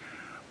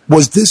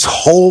was this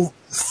whole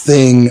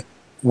thing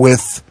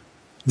with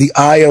the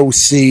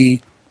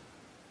IOC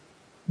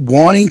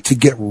wanting to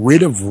get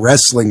rid of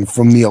wrestling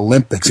from the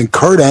Olympics. And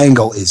Kurt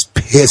Angle is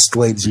pissed,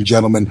 ladies and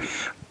gentlemen.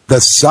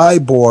 The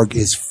Cyborg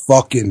is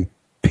fucking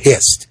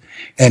pissed.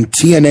 And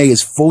TNA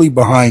is fully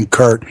behind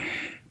Kurt.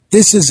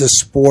 This is a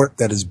sport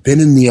that has been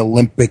in the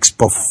Olympics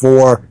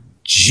before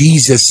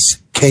Jesus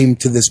came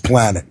to this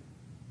planet.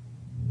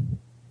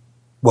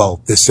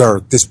 Well, this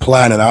Earth, this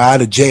planet. I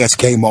had a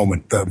JSK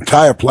moment. The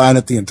entire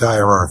planet, the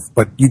entire Earth.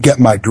 But you get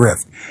my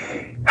drift.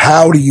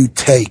 How do you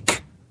take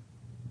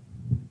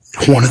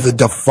one of the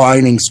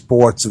defining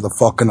sports of the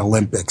fucking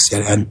Olympics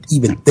and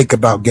even think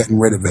about getting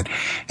rid of it?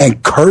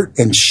 And Kurt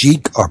and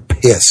Sheik are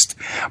pissed.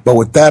 But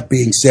with that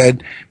being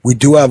said, we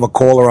do have a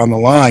caller on the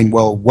line.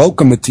 Well,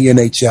 welcome to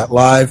TNA Chat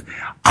Live.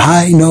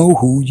 I know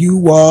who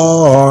you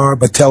are,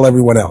 but tell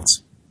everyone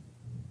else.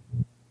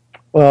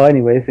 Well,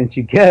 anyway, since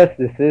you guessed,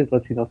 this is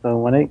Latino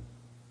 718.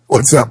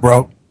 What's up,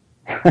 bro?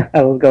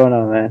 What's going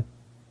on, man?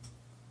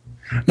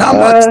 Not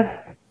much.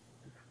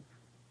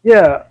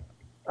 Yeah.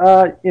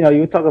 You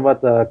were talking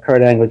about the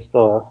Kurt Angle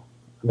store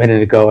a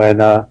minute ago,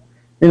 and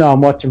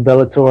I'm watching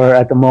Bellator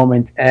at the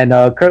moment, and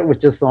Kurt was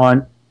just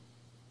on,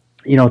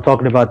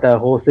 talking about that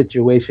whole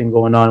situation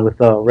going on with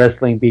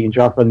wrestling being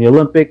dropped from the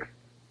Olympics.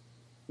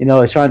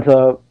 Trying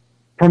to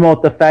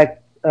promote the fact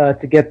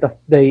to get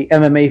the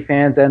MMA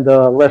fans and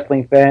the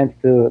wrestling fans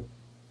to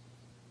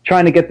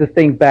trying to get this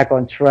thing back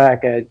on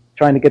track and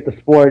trying to get the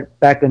sport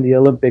back in the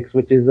Olympics,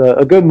 which is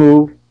a good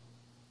move.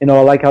 I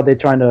like how they're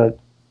trying to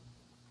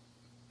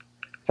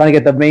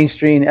get the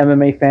mainstream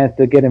MMA fans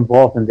to get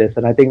involved in this,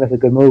 and I think that's a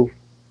good move.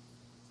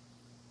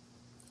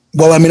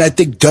 Well, I mean, I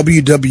think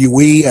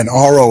WWE and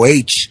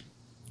ROH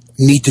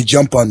need to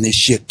jump on this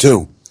shit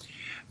too,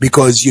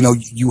 because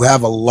you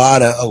have a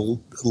lot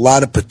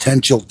of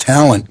potential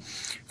talent.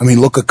 I mean,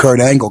 look at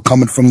Kurt Angle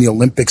coming from the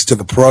Olympics to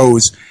the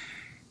pros,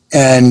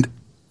 and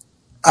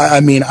I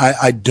mean,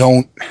 I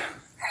don't.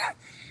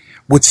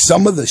 With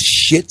some of the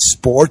shit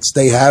sports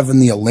they have in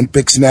the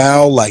Olympics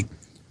now, like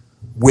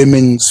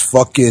women's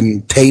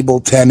fucking table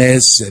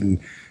tennis and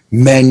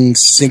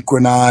men's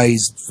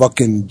synchronized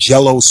fucking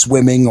jello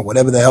swimming or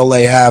whatever the hell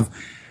they have,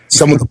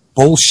 some of the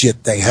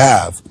bullshit they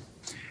have.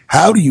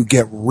 How do you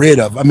get rid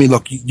of? I mean,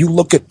 look, you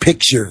look at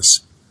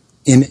pictures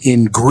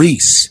in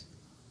Greece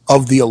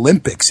of the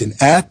Olympics in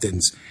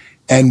Athens,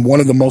 and one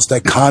of the most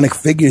iconic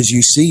figures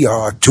you see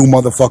are two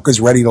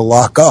motherfuckers ready to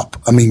lock up.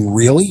 I mean,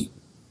 really?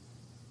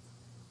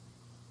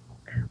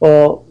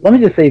 Well, let me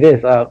just say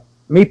this.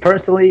 Me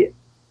personally,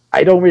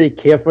 I don't really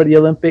care for the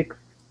Olympics,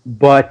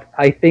 but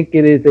I think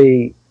it's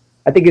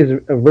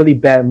a really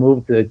bad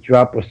move to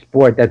drop a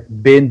sport that's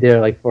been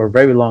there like for a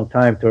very long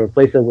time to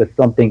replace it with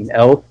something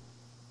else,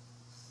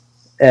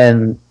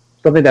 and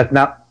something that's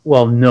not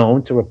well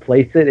known to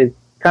replace it is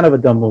kind of a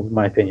dumb move in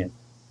my opinion.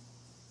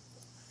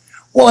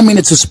 Well, I mean,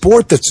 it's a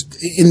sport that's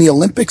in the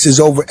Olympics is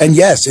over. And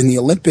yes, in the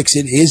Olympics,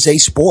 it is a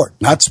sport,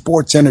 not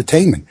sports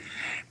entertainment.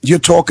 You're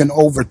talking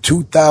over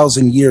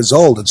 2,000 years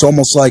old. It's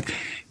almost like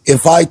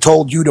if I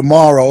told you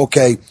tomorrow,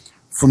 okay,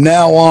 from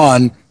now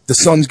on, the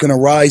sun's going to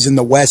rise in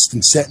the west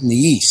and set in the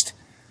east.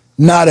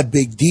 Not a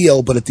big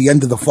deal, but at the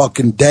end of the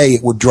fucking day,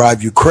 it would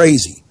drive you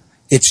crazy.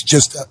 It's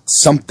just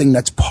something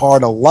that's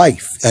part of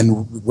life.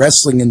 And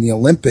wrestling in the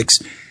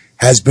Olympics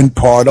has been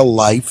part of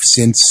life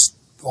since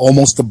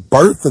almost the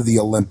birth of the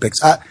Olympics.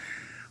 I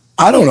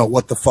don't know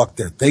what the fuck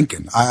they're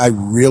thinking. I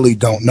really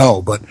don't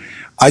know. But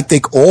I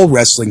think all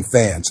wrestling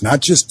fans,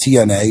 not just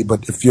TNA,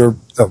 but if you're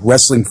a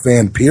wrestling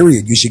fan,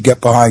 period, you should get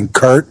behind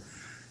Kurt.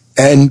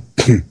 And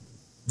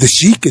the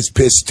Sheik is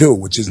pissed too,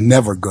 which is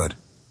never good.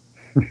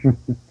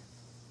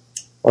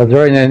 Well, it's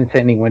very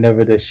entertaining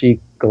whenever the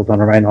Sheik goes on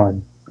a rant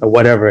on or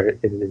whatever it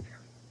is.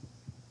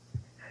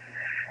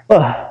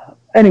 Well,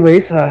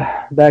 anyways,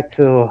 back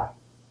to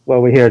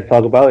what we're here to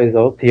talk about is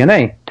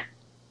TNA.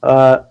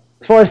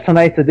 As far as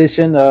tonight's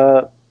edition,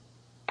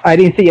 I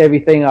didn't see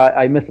everything.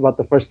 I missed about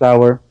the first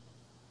hour.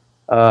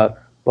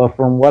 But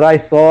from what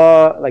I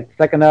saw, like the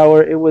second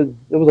hour, it was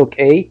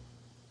okay.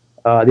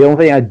 The only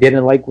thing I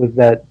didn't like was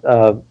that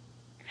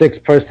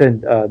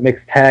 6-person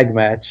mixed tag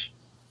match.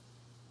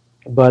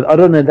 But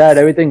other than that,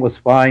 everything was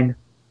fine.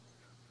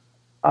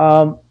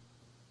 Let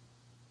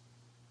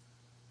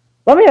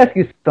me ask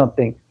you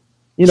something.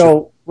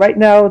 Right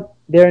now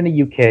they're in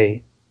the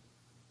UK,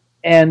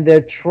 and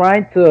they're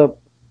trying to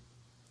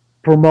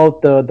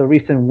promote the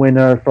recent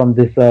winner from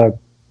this,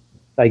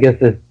 I guess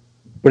this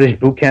British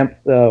boot camp.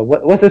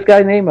 What's this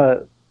guy's name?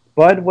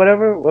 Bud,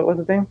 whatever. What was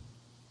his name?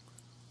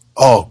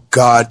 Oh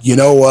God! You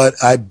know what?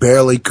 I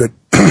barely could.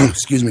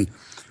 Excuse me.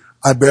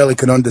 I barely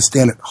could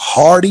understand it.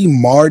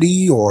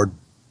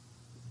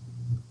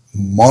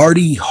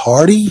 Marty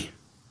Hardy?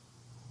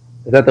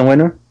 Is that the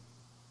winner?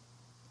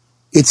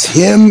 It's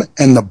him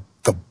and the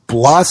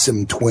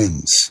Blossom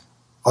twins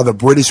are the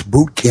British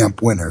boot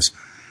camp winners.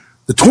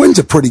 The twins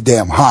are pretty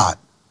damn hot.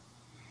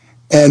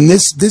 And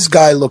this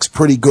guy looks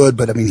pretty good,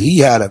 but I mean, he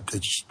had a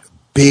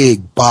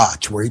big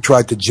botch where he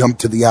tried to jump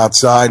to the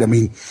outside. I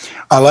mean,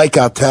 I like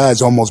how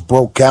Taz almost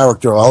broke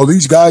character. Oh,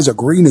 these guys are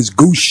green as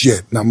goose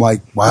shit. And I'm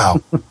like, wow.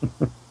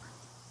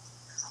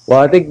 Well,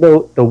 I think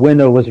the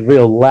winner was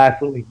real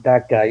last week,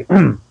 that guy.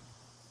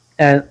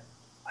 And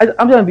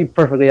I'm going to be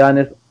perfectly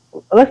honest.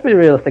 Let's be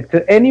realistic.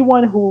 To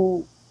anyone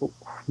who,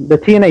 the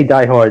TNA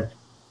diehards,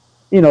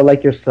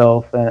 like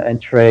yourself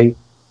and Trey,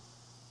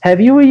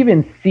 have you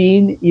even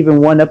seen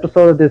one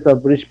episode of this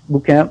British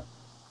boot camp?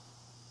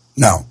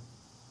 No.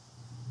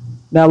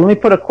 Now, let me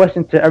put a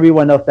question to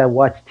everyone else that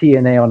watches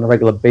TNA on a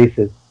regular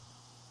basis.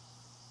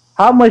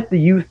 How much do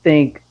you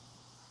think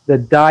the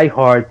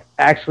diehards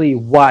actually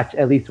watch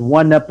at least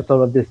one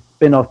episode of this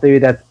spin-off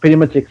series that's pretty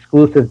much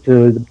exclusive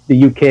to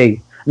the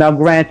UK? Now,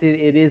 granted,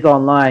 it is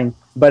online,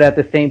 but at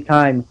the same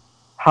time,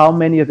 how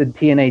many of the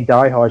TNA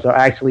diehards are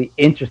actually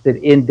interested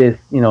in this,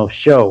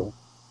 show?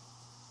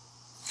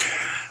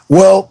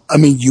 Well, I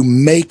mean, you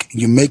make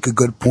a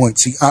good point.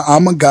 See,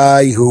 I'm a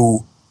guy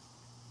who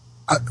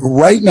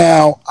Right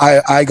now,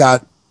 I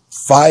got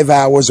 5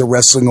 hours of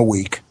wrestling a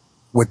week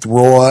with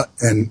Raw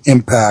and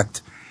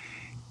Impact,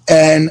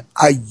 and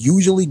I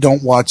usually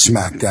don't watch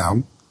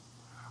SmackDown.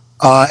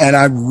 And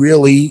I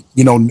really,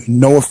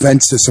 no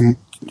offense to some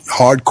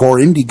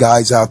hardcore indie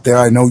guys out there.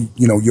 I know,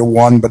 you're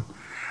one, but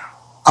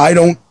I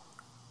don't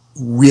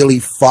really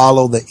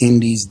follow the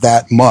indies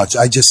that much.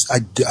 I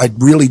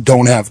really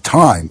don't have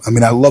time. I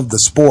mean, I love the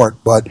sport,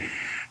 but,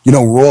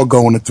 Raw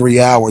going to 3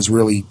 hours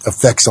really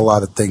affects a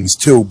lot of things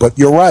too. But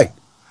you're right.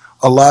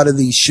 A lot of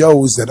these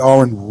shows that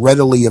aren't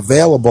readily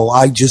available,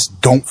 I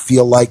just don't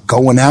feel like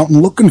going out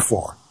and looking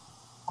for.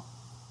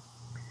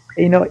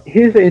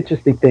 Here's the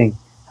interesting thing.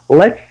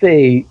 Let's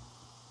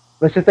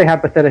just say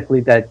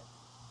hypothetically that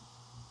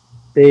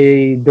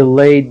they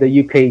delayed the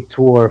UK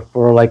tour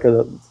for like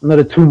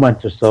another 2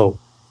 months or so,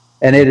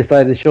 and they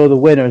decided to show the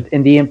winners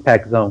in the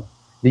Impact Zone.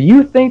 Do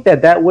you think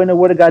that winner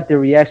would have got the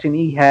reaction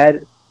he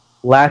had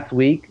last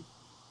week?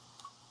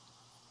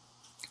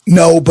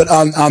 No, but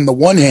on the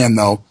one hand,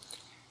 though,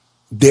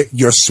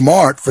 you're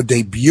smart for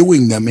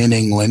debuting them in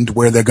England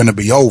where they're going to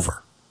be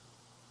over.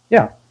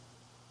 Yeah.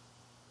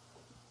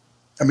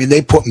 I mean,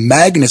 they put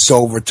Magnus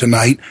over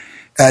tonight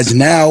as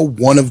now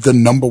one of the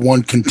number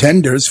one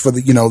contenders for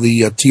the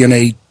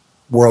TNA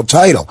world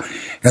title.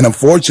 And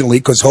unfortunately,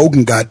 because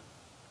Hogan got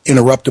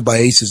interrupted by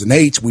aces and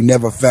eights, we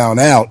never found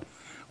out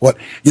what.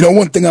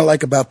 One thing I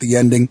like about the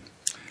ending,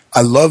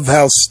 I love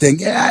how Sting,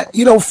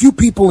 a few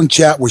people in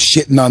chat were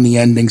shitting on the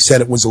ending, said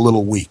it was a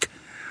little weak.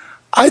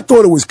 I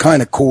thought it was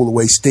kind of cool the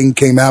way Sting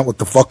came out with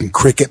the fucking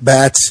cricket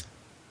bats.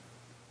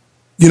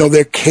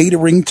 They're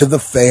catering to the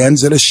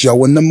fans that are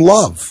showing them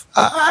love.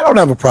 I don't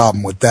have a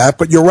problem with that,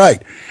 but you're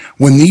right.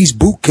 When these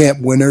boot camp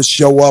winners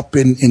show up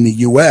in the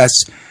U.S.,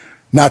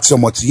 not so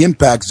much the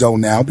Impact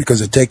Zone now because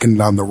they're taking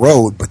it on the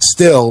road, but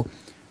still,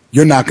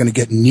 you're not going to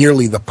get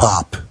nearly the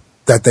pop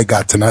that they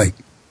got tonight.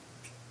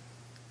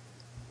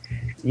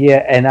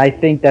 Yeah, and I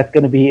think that's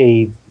going to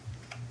be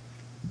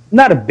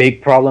not a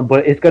big problem,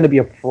 but it's going to be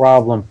a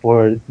problem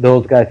for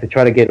those guys to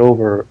try to get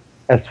over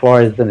as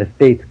far as in the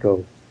States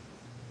goes.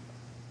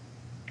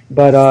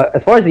 But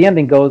as far as the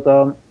ending goes,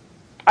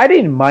 I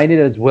didn't mind it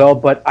as well,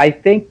 but I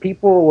think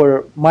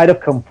people might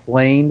have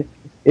complained.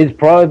 It's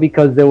probably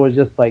because there was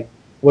just like,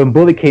 when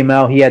Bully came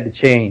out, he had the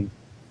chain.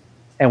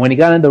 And when he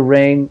got in the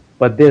ring,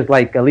 but there's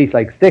like at least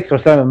like 6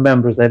 or 7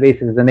 members that have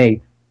aces and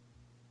eights.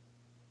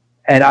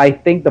 And I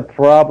think the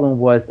problem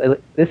was,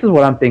 this is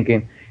what I'm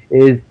thinking,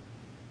 is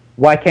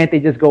why can't they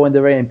just go in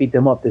the ring and beat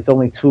them up? There's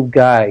only 2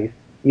 guys,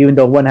 even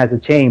though one has a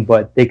chain,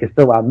 but they can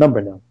still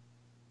outnumber them.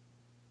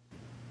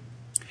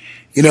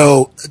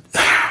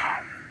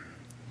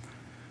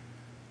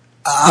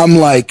 I'm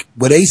like,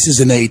 with aces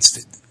and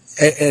eights,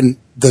 and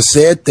the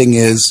sad thing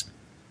is,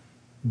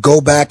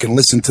 go back and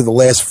listen to the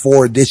last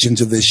 4 editions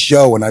of this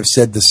show, and I've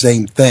said the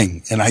same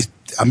thing. And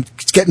I'm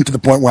getting to the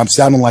point where I'm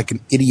sounding like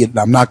an idiot, and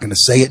I'm not going to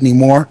say it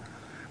anymore,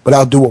 but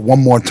I'll do it one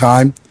more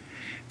time.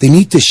 They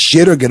need to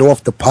shit or get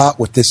off the pot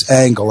with this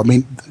angle. I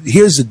mean,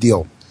 here's the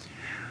deal.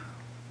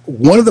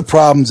 One of the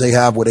problems they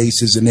have with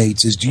aces and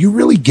eights is, do you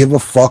really give a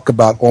fuck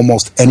about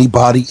almost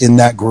anybody in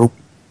that group?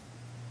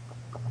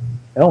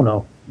 Hell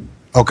no.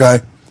 Okay.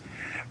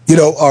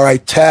 All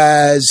right,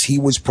 Taz, he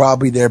was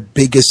probably their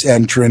biggest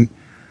entrant.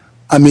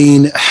 I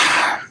mean,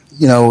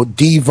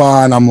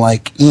 Devon, I'm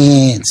like,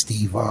 it's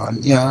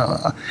Devon.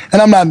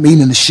 And I'm not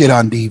meaning to shit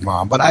on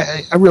Devon, but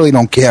I really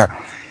don't care.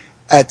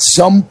 At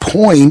some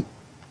point,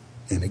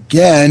 and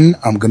again,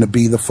 I'm going to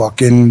be the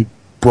fucking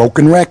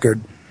broken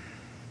record,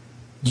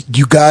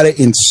 you got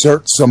to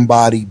insert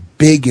somebody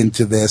big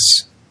into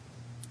this,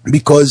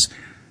 because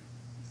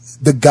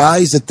the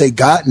guys that they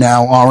got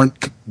now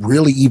aren't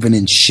really even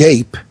in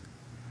shape.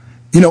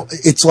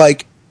 It's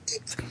like,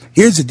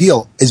 here's the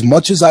deal. As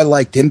much as I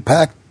liked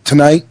Impact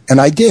tonight,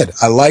 and I did,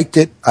 I liked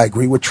it. I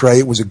agree with Trey.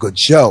 It was a good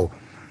show.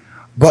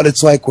 But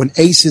it's like when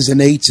Aces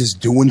and Eights is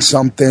doing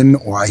something,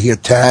 or I hear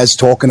Taz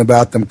talking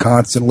about them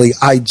constantly,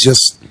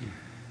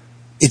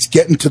 it's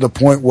getting to the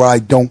point where I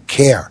don't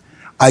care.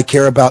 I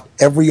care about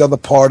every other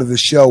part of the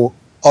show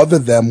other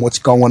than what's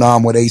going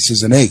on with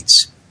Aces and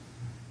Eights.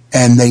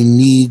 And they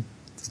need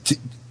to,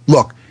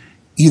 look,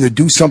 either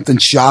do something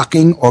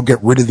shocking or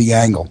get rid of the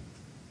angle.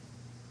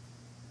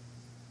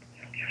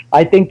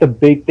 I think the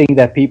big thing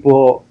that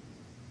people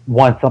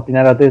want something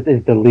out of this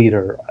is the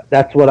leader.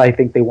 That's what I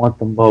think they want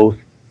the most.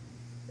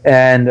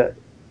 And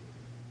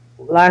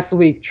last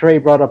week, Trey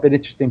brought up an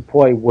interesting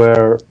point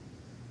where,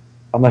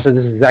 I'm not sure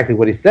this is exactly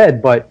what he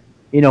said, but,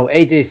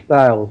 AJ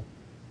Styles.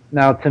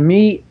 Now, to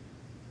me,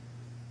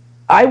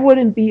 I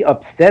wouldn't be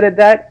upset at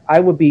that. I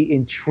would be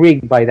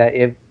intrigued by that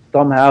if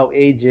somehow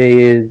AJ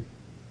is,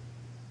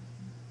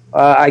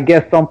 I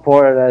guess, some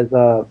part as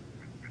a,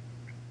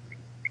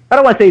 I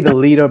don't want to say the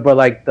leader, but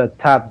like the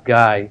top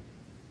guy,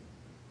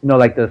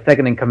 like the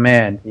second in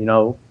command,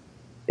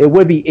 It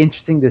would be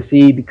interesting to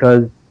see,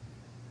 because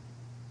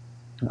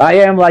I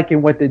am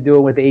liking what they're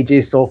doing with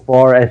AJ so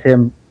far, as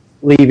him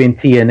leaving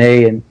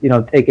TNA and,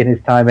 taking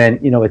his time, and,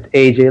 it's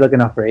AJ,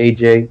 looking out for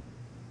AJ.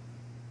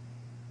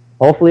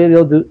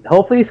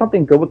 Hopefully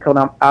something good will come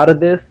out of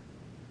this.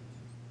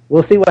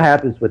 We'll see what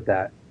happens with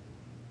that.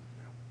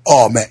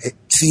 Oh, man.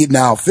 See,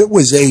 now, if it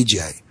was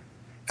AJ,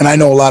 and I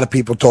know a lot of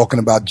people talking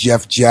about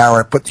Jeff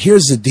Jarrett, but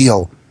here's the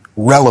deal.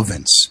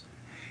 Relevance.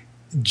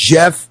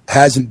 Jeff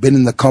hasn't been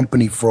in the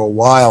company for a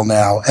while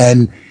now,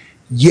 and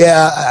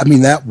yeah, I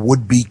mean, that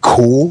would be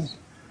cool,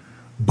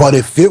 but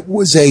if it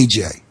was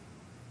AJ,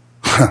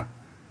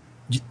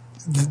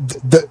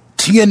 the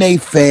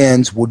TNA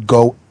fans would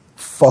go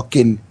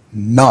fucking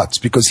nuts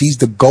because he's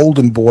the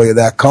golden boy of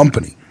that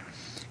company.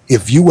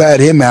 If you had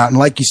him out, and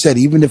like you said,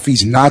 even if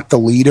he's not the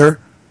leader,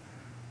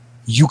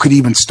 you could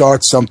even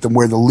start something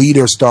where the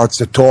leader starts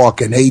to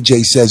talk and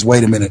AJ says,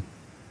 wait a minute,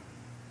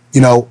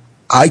 you know,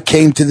 I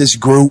came to this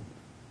group,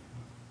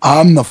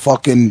 I'm the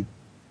fucking,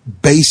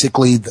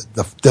 basically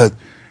the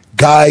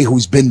guy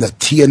who's been the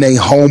TNA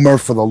homer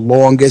for the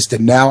longest,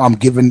 and now I'm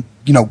giving,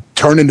 you know,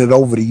 turning it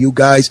over to you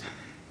guys.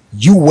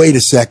 You wait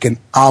a second,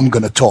 I'm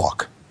going to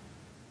talk.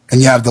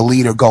 And you have the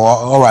leader go,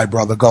 all right,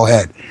 brother, go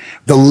ahead.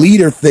 The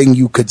leader thing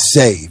you could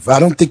save. I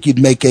don't think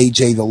you'd make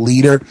AJ the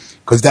leader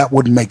because that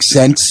wouldn't make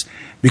sense,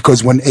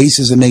 because when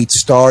Aces and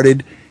Eights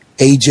started,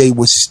 AJ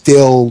was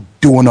still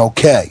doing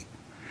okay.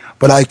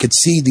 But I could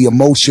see the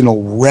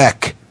emotional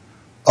wreck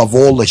of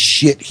all the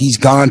shit he's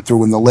gone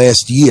through in the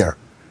last year,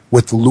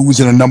 with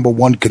losing a number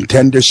one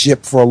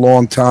contendership for a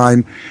long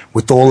time,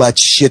 with all that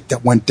shit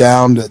that went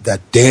down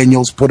that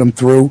Daniels put him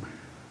through.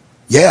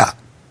 Yeah,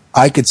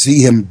 I could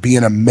see him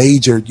being a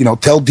major, you know,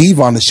 tell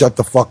Devon to shut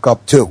the fuck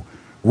up too.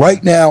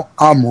 Right now,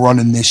 I'm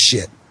running this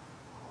shit.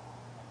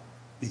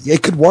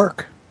 It could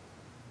work.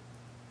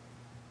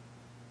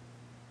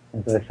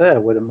 As I said, I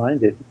wouldn't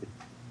mind it.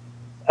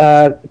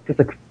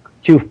 Just a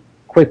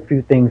quick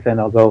few things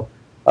and I'll go.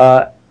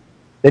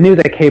 The news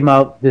that came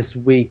out this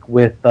week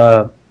with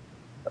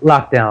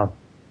Lockdown,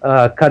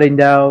 cutting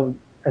down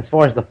as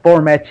far as the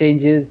format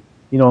changes,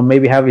 you know,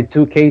 maybe having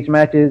 2 cage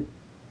matches.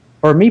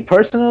 For me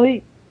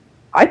personally,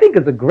 I think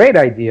it's a great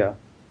idea.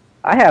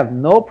 I have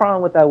no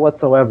problem with that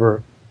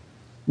whatsoever.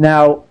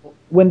 Now,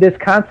 when this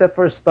concept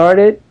first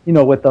started, you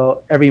know, with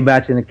every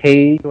match in a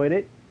cage,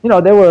 you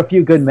know, there were a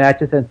few good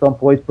matches at some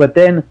points, but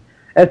then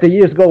as the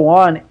years go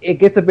on, it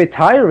gets a bit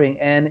tiring,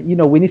 and, you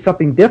know, we need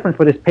something different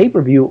for this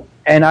pay-per-view,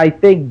 and I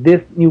think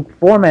this new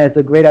format is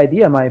a great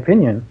idea, in my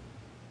opinion.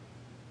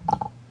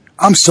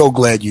 I'm so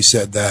glad you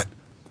said that.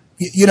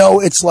 You know,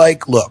 it's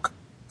like, look,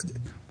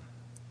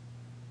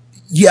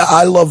 yeah,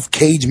 I love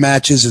cage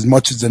matches as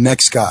much as the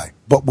next guy,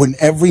 but when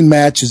every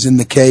match is in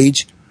the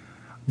cage,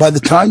 by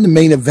the time the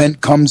main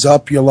event comes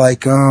up, you're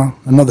like,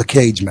 another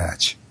cage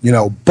match, you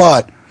know.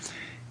 But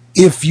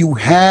if you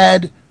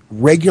had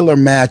regular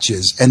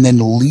matches and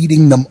then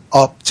leading them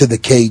up to the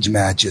cage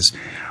matches,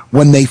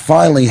 when they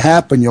finally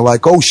happen, you're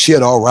like, oh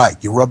shit, all right,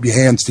 you rub your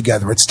hands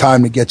together, it's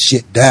time to get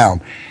shit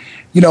down.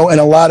 You know, and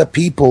a lot of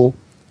people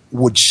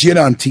would shit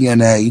on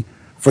TNA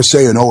for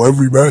saying, oh,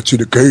 every match in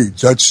the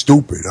cage, that's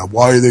stupid.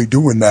 Why are they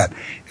doing that?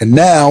 And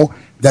now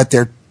that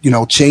they're, you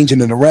know,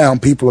 changing it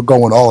around, people are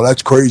going, oh,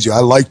 that's crazy. I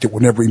liked it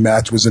when every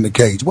match was in the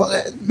cage.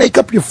 Well, make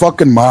up your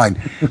fucking mind.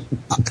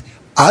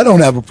 I don't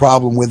have a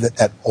problem with it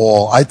at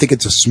all. I think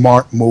it's a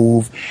smart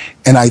move,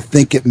 and I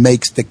think it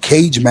makes the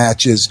cage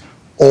matches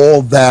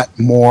all that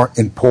more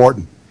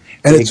important.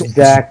 And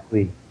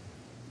exactly.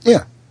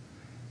 Yeah.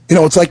 You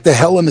know, it's like the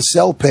Hell in a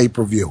Cell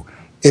pay-per-view.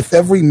 If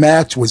every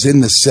match was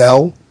in the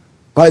cell,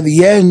 by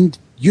the end,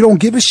 you don't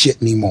give a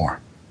shit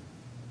anymore.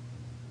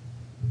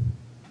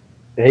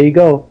 There you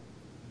go.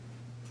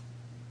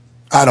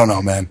 I don't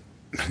know, man.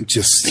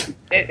 Just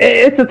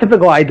it's a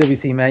typical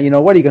IWC, man. You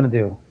know, what are you going to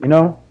do? You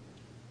know?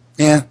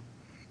 Yeah.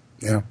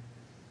 Yeah.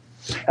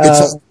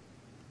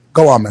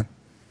 Go on, man.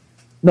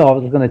 No, I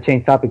was just going to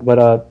change topic,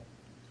 but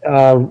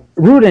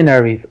Root and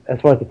Aries,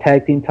 as far as the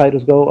tag team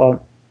titles go,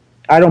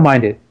 I don't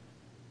mind it.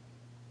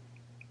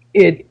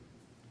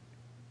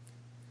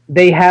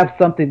 They have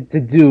something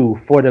to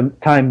do for the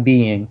time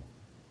being.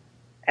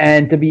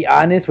 And to be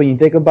honest, when you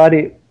think about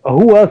it,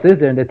 who else is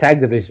there in the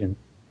tag division?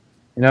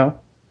 You know?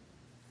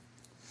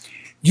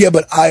 Yeah,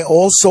 but I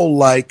also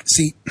like,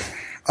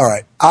 all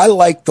right, I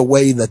like the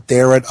way that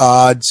they're at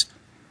odds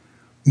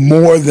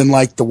more than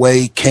like the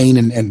way Kane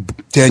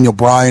and Daniel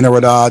Bryan are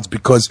at odds,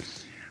 because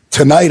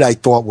tonight I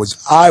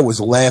was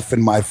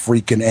laughing my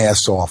freaking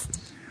ass off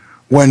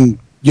when,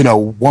 you know,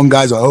 one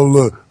guy's like, oh,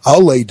 look,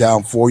 I'll lay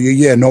down for you.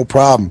 Yeah, no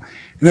problem.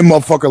 And then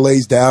motherfucker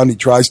lays down. He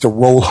tries to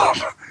roll up.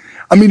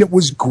 I mean, it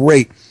was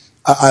great.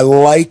 I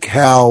like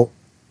how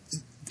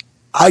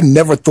I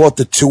never thought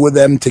the two of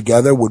them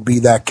together would be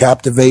that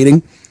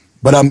captivating,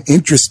 but I'm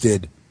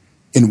interested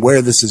in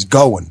where this is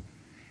going.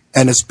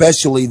 And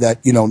especially that,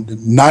 you know,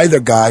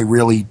 neither guy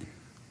really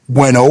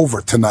went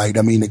over tonight.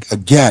 I mean,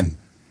 again,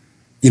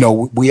 you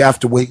know, we have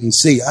to wait and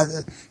see.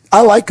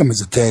 I like them as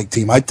a tag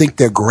team. I think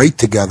they're great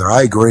together.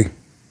 I agree.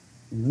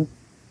 Mm-hmm.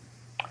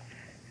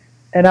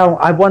 And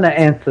I want to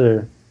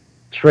answer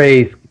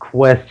Trey's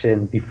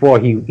question before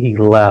he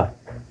left.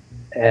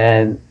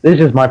 And this is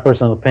just my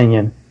personal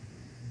opinion.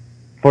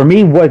 For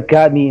me, what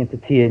got me into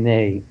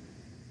TNA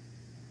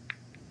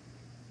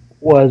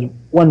was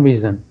one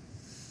reason.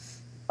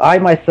 I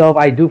myself,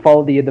 I do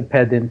follow the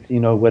independents, you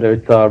know, whether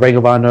it's Ring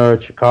of Honor,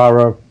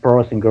 Chikara, Pro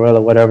Wrestling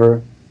Guerrilla,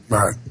 whatever.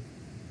 Right.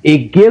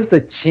 It gives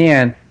a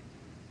chance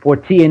for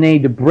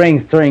TNA to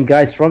bring certain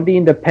guys from the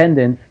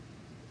independents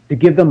to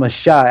give them a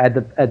shot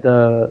at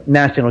the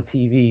national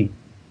TV.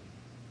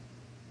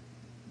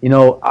 You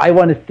know, I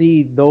want to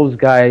see those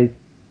guys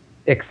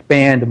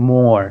expand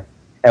more.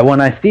 And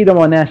when I see them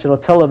on national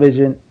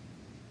television,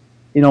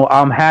 you know,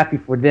 I'm happy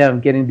for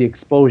them getting the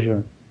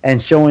exposure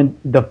and showing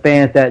the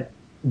fans that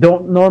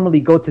don't normally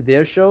go to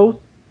their shows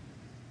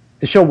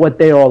to show what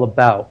they're all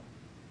about.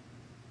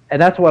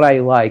 And that's what I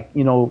like.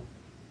 You know,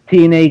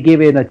 TNA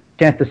giving a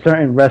chance to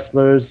certain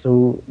wrestlers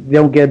who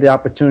don't get the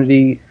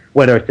opportunity,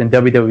 whether it's in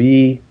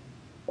WWE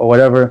or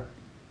whatever.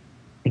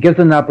 It gives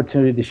them an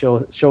opportunity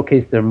to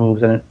showcase their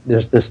moves and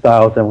their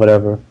styles and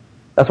whatever.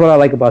 That's what I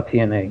like about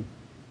TNA.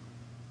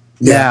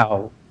 Yeah.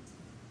 Now,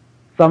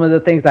 some of the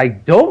things I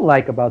don't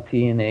like about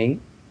TNA,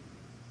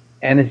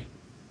 and it's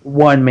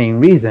one main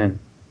reason,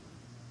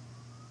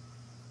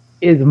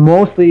 is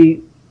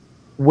mostly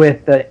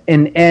with the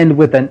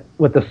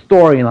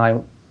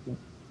storyline,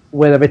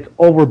 whether it's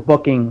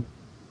overbooking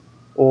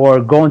or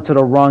going to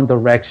the wrong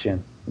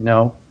direction. You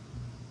know,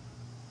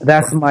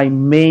 that's my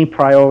main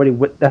priority.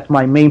 That's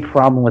my main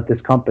problem with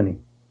this company.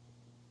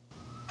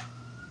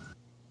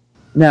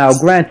 Now,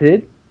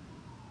 granted,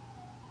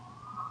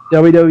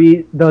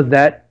 WWE does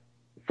that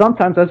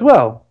sometimes as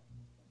well,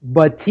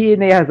 but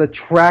TNA has a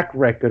track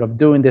record of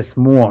doing this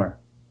more.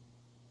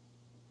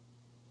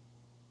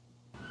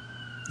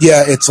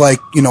 Yeah, it's like,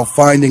 you know,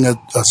 finding a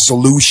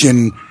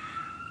solution,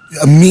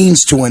 a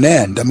means to an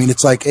end. I mean,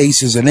 it's like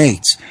aces and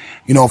eights.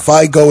 You know, if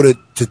I go to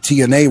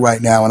TNA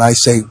right now and I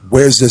say,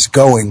 where's this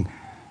going?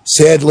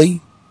 Sadly,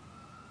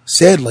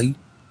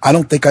 I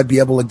don't think I'd be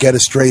able to get a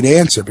straight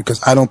answer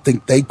because I don't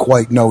think they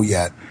quite know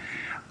yet.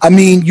 I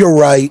mean, you're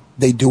right.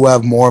 They do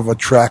have more of a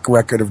track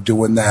record of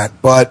doing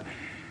that. But,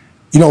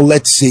 you know,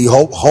 let's see.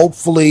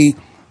 Hopefully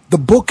the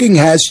booking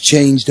has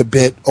changed a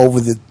bit over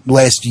the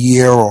last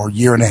year or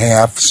year and a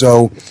half,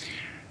 so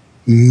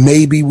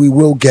maybe we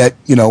will get,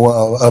 you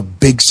know, a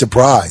big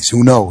surprise.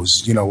 Who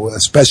knows? You know,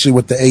 especially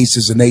with the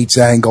aces and eights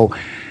angle.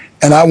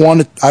 And I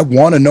want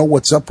to know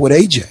what's up with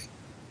AJ.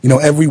 You know,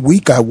 every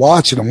week I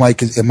watch it, I'm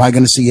like, am I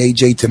going to see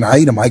AJ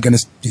tonight?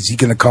 Is he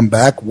going to come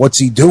back? What's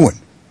he doing?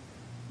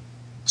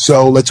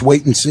 So let's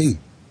wait and see.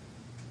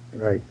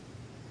 Right.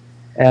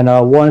 And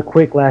one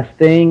quick last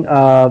thing.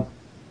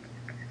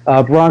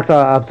 Bronx,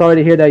 I'm sorry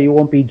to hear that you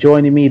won't be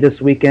joining me this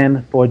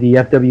weekend for the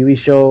FWE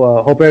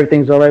show. Hope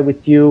everything's all right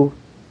with you,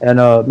 and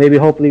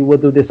hopefully we'll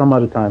do this some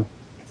other time.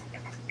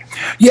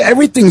 Yeah,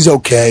 everything's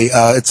okay.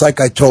 It's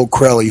like I told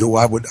Crelly, who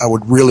I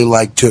would really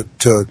like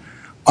to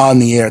on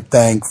the air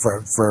thank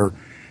for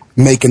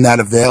making that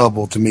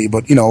available to me.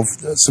 But, you know,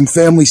 some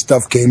family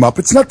stuff came up.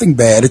 It's nothing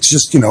bad. It's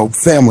just, you know,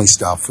 family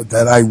stuff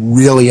that I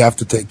really have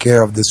to take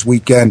care of this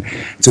weekend.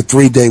 It's a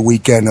 3-day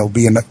weekend. It'll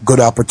be a good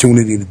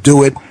opportunity to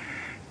do it.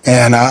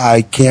 And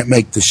I can't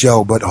make the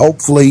show, but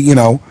hopefully, you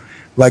know,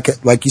 like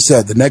you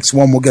said, the next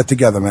one we'll get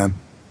together, man.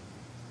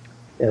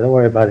 Yeah, don't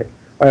worry about it.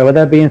 All right, with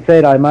that being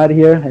said, I'm out of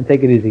here, and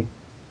take it easy.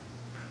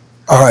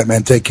 All right,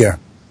 man, take care.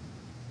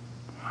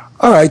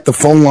 All right, the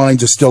phone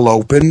lines are still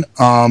open.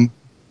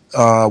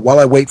 While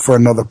I wait for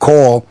another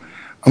call,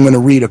 I'm going to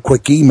read a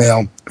quick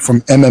email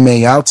from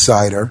MMA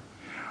Outsider,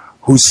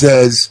 who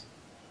says,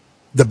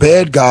 the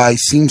bad guy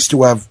seems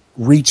to have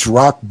reached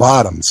rock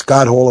bottom.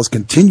 Scott Hall has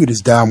continued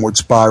his downward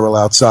spiral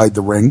outside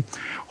the ring.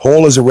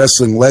 Hall is a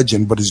wrestling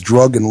legend, but his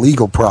drug and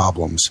legal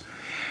problems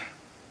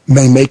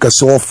may make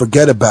us all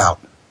forget about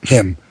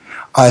him.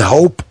 I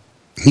hope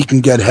he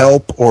can get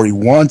help, or he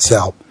wants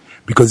help,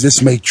 because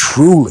this may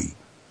truly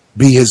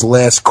be his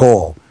last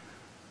call.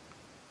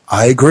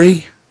 I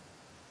agree.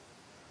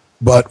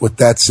 But with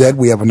that said,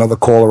 we have another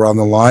caller on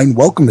the line.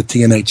 Welcome to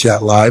TNA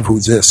Chat Live.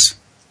 Who's this?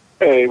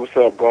 Hey, what's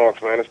up,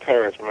 Bronx, man? It's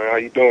Terrence, man. How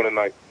you doing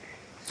tonight?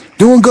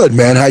 Doing good,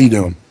 man. How you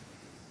doing?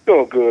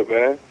 Doing good,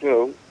 man. You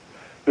know,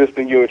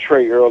 listening to you and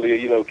Trey earlier,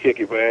 you know, kick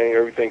it, man.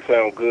 Everything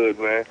sounds good,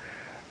 man.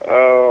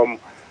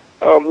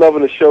 I'm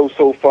loving the show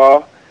so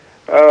far.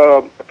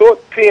 I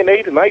thought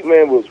TNA tonight,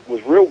 man,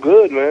 was real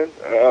good, man.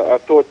 I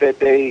thought that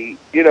they,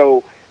 you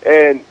know,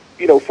 and,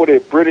 you know, for the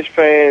British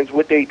fans,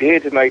 what they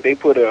did tonight, they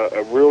put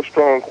a real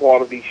strong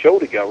quality show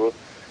together.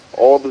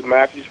 All the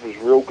matches was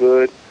real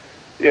good.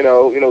 You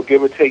know,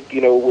 give or take,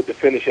 you know, with the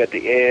finish at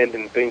the end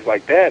and things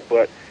like that.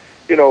 But,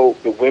 you know,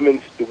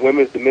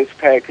 the mixed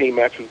tag team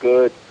match was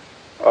good.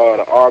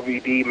 The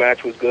RVD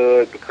match was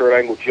good. The Kurt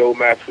Angle Joe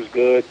match was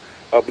good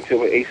up until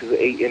the Aces of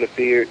 8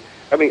 interfered.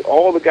 I mean,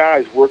 all the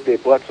guys worked their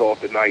butts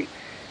off tonight,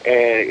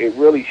 and it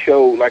really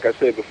showed, like I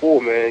said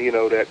before, man, you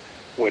know, that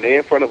when they're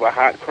in front of a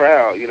hot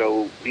crowd, you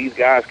know, these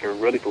guys can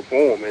really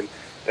perform, and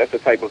that's the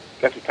type of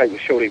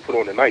show they put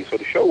on tonight. So I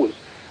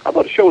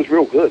thought the show was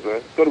real good, man. I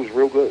thought it was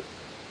real good.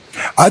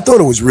 I thought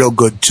it was real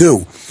good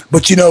too.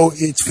 But you know,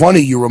 it's funny,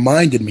 you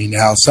reminded me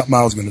now, something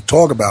I was going to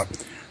talk about.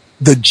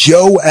 The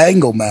Joe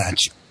Angle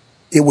match,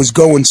 it was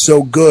going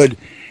so good.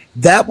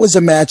 That was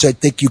a match I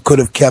think you could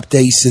have kept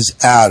Aces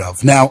out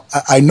of. Now,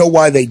 I know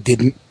why they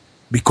didn't,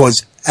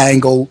 because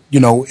Angle,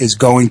 is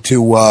going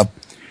to,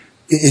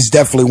 is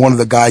definitely one of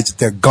the guys that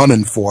they're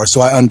gunning for,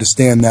 so I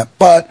understand that.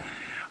 But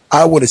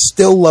I would have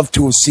still loved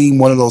to have seen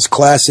one of those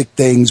classic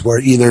things where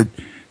either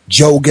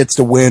Joe gets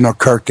the win or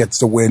Kurt gets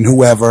the win,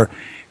 whoever,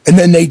 and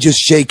then they just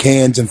shake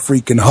hands and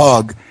freaking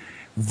hug.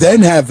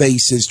 Then have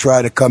Aces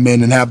try to come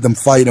in and have them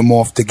fight them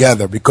off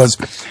together. Because,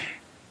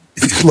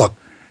 look,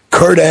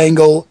 Kurt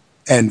Angle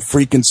and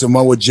freaking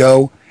Samoa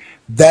Joe,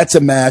 that's a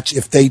match.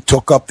 If they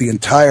took up the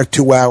entire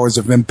 2 hours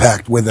of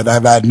Impact with it,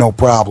 I've had no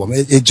problem.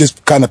 It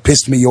just kind of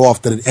pissed me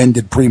off that it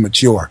ended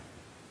premature.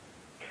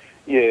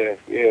 Yeah,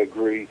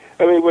 agree.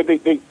 I mean, what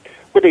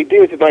they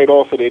did tonight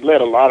also, they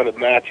let a lot of the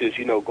matches,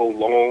 go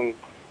long,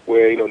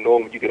 where,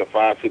 normally you get a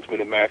 5-6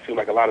 minute match. It seemed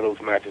like a lot of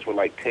those matches were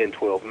like 10,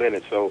 12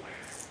 minutes. So,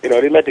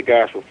 they let the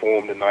guys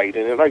perform tonight.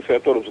 And like I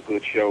said, I thought it was a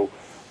good show.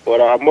 But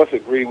I must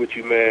agree with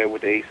you, man,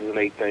 with the Aces and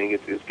 8 thing.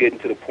 It's getting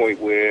to the point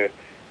where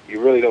you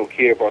really don't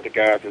care about the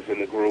guys that's in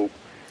the group.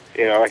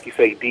 Like you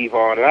say,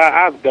 Devon. And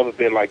I've never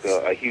been like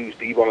a huge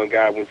Devon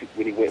guy when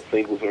he went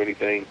singles or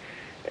anything.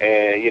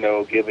 And,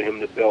 giving him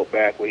the belt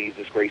back when he's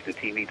disgraced the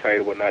TV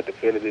title but not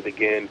defended it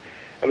again.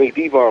 I mean,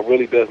 Devon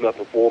really does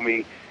nothing for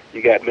me.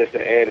 You got Mr.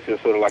 Anderson,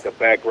 sort of like a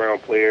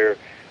background player.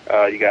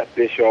 You got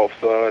Bischoff's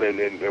son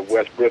and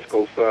Wes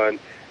Briscoe's son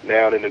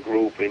now in the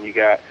group. And you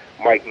got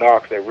Mike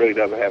Knox that really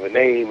doesn't have a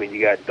name. And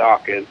you got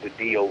Doc as the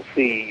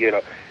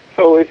DOC,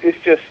 So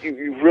it's just,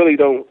 you really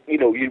don't,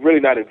 you're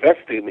really not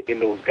invested in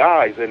those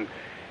guys. And,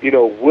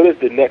 what is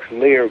the next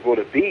layer going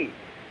to be?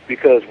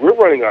 Because we're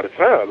running out of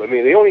time. I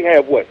mean, they only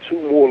have,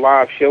 2 more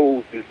live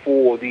shows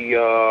before the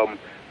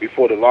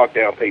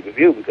lockdown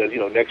pay-per-view, because,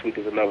 next week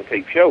is another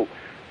tape show.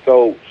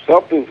 So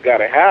something's got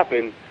to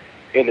happen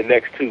in the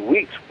next 2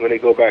 weeks when they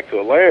go back to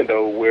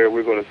Orlando, where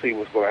we're going to see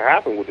what's going to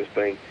happen with this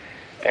thing.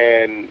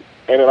 And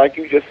like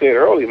you just said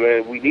earlier,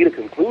 man, we need a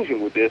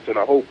conclusion with this, and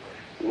I hope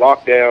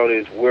lockdown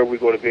is where we're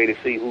going to be able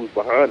to see who's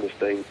behind this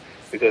thing,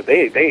 because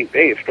they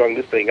have strung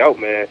this thing out,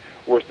 man,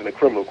 worse than a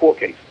criminal court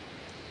case.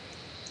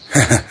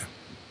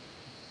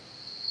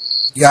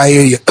 Yeah, I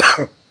hear you.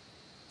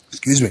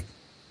 Excuse me.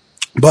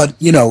 But,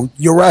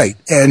 you're right.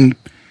 And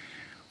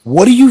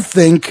what do you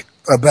think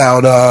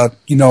about,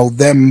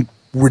 them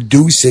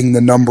reducing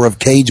the number of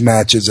cage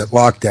matches at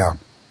Lockdown?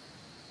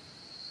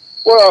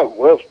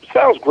 Well,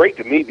 sounds great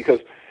to me because,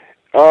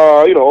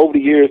 over the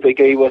years they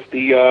gave us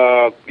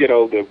the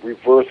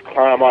reverse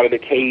climb out of the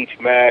cage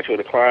match or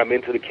the climb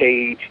into the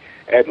cage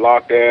at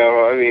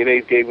Lockdown. I mean,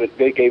 they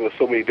gave us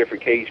so many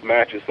different cage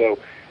matches. So,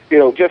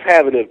 just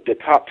having the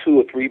top 2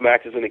 or 3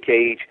 matches in the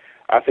cage,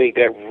 I think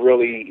that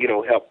really,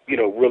 help,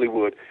 really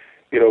would,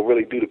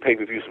 really do the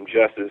pay-per-view some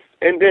justice.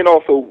 And then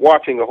also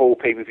watching a whole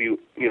pay-per-view,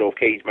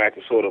 cage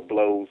matches sort of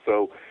blows.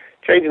 So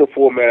changing the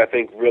format, I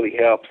think, really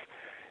helps.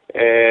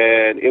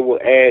 And it will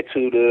add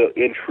to the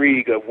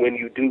intrigue of when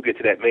you do get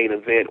to that main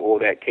event or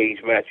that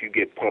cage match you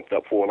get pumped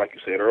up for, like you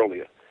said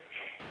earlier.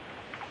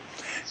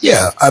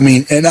 Yeah, I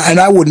mean, and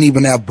I wouldn't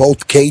even have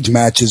both cage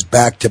matches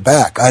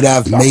back-to-back. I'd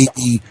have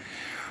maybe...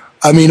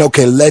 I mean,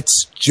 okay,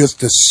 let's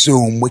just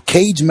assume with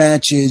cage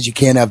matches, you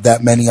can't have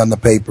that many on the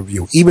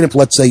pay-per-view. Even if,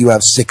 let's say, you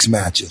have 6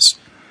 matches.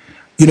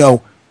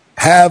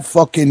 Have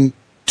fucking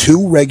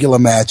 2 regular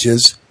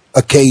matches,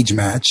 a cage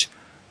match,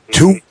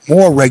 2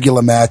 more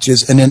regular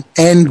matches, and then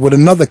end with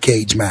another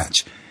cage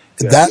match.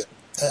 Yeah.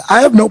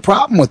 I have no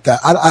problem with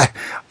that.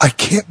 I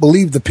can't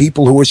believe the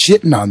people who are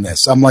shitting on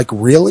this. I'm like,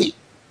 really?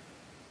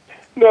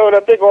 No, and I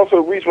think also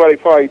the reason why they're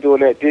probably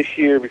doing that this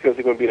year because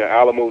they're going to be in the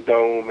Alamo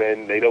Dome,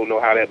 and they don't know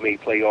how that may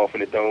play off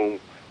in the Dome,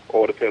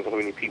 or depends on how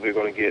many people they're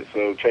going to get.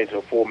 So changing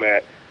the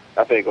format,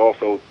 I think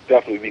also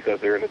definitely because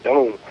they're in the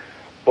Dome.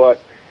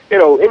 But,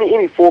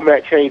 any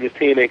format changes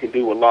TNA can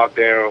do with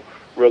Lockdown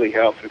really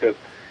helps because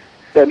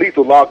that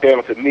Lethal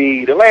Lockdown, to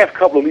me, the last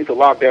couple of Lethal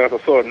Lockdowns,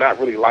 I sort of not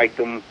really liked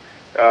them.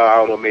 I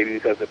don't know, maybe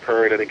because of the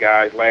purring of the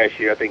guys last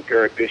year. I think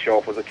Eric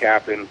Bischoff was a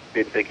captain,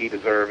 didn't think he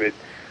deserved it.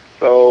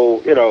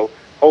 So,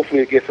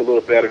 hopefully it gets a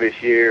little better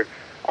this year.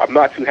 I'm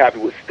not too happy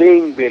with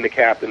Sting being the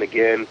captain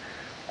again.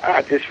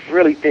 I just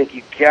really think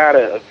you got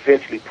to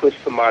eventually push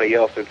somebody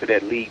else into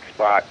that lead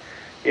spot.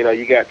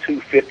 You got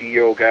 2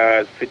 50-year-old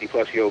guys,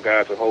 50-plus-year-old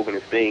guys with Hogan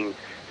and Sting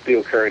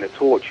still carrying the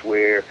torch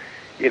where,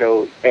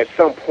 at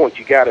some point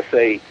you got to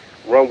say,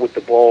 run with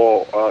the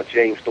ball,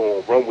 James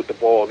Storm, run with the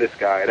ball, this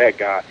guy, that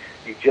guy.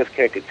 You just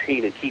can't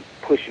continue to keep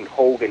pushing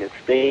Hogan and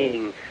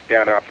Sting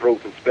down our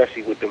throats,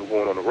 especially with them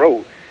going on the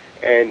road.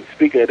 And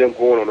speaking of them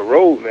going on the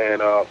road, man,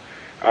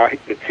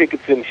 the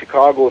tickets in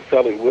Chicago are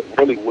selling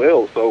really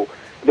well. So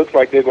it looks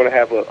like they're going to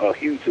have a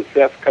huge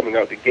success coming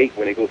out the gate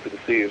when they go to the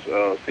Sears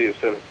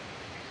Center.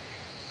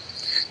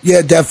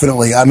 Yeah,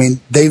 definitely. I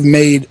mean, they've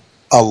made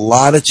a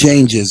lot of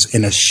changes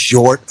in a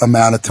short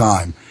amount of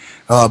time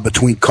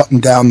between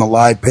cutting down the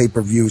live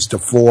pay-per-views to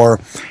 4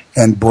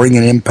 and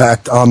bringing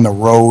Impact on the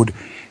road.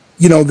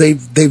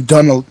 They've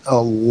done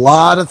a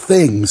lot of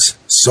things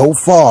so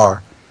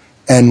far.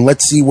 And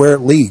let's see where it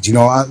leads.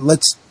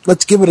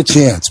 Let's give it a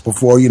chance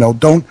before,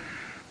 don't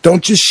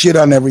don't just shit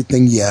on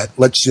everything yet.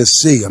 Let's just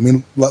see. I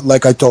mean,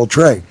 like I told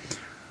Trey,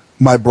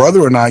 my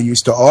brother and I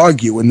used to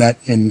argue,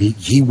 and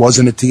he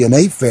wasn't a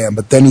TNA fan,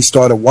 but then he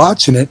started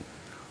watching it,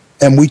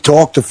 and we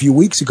talked a few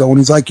weeks ago, and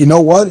he's like, you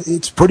know what?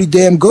 It's pretty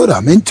damn good.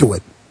 I'm into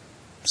it.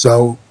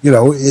 So,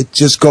 it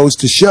just goes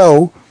to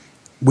show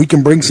we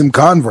can bring some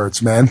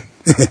converts, man.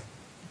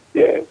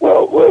 Yeah,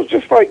 well, it's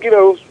just like, I'm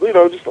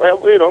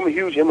a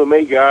huge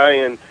MMA guy,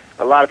 and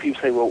a lot of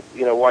people say, well,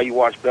 why you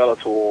watch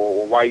Bellator,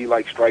 or why you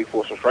like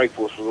Strikeforce, and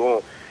Strikeforce was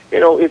on.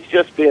 It's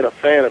just being a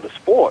fan of the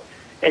sport,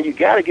 and you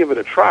got to give it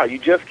a try. You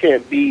just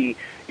can't be,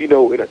 in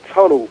a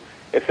tunnel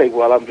and say,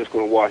 well, I'm just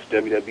going to watch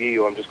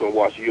WWE, or I'm just going to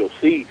watch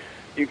UFC.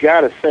 You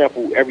got to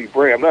sample every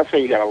brand. I'm not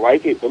saying you got to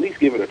like it, but at least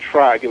give it a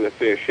try, give it a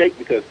fair shake,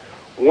 because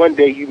one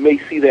day you may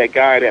see that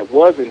guy that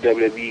was in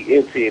WWE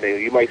in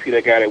TNA. You might see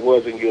that guy that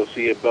was in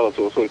UFC and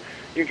Bellator. So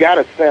you got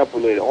to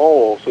sample it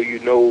all so you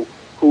know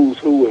who's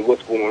who and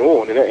what's going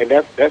on. And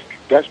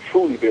that's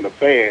truly being a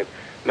fan,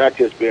 not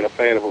just being a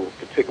fan of a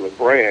particular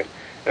brand.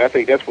 And I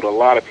think that's what a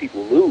lot of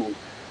people lose.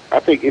 I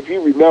think if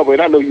you remember,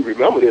 and I know you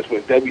remember this,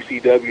 when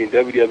WCW and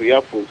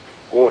WWF was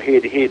going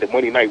head-to-head, the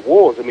Monday Night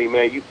Wars, I mean,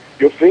 man,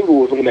 your finger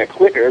was on that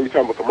clicker every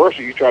time a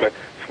commercial. You try to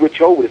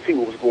switch over to see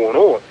what was going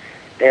on.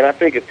 And I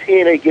think if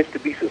TNA gets to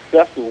be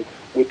successful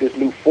with this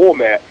new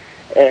format,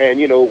 and,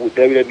 with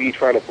WWE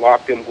trying to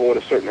block them going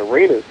to certain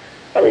arenas,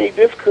 I mean,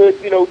 this could,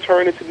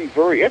 turn into be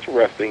very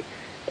interesting.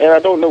 And I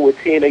don't know what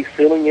TNA's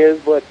ceiling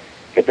is, but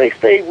if they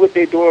stay what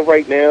they're doing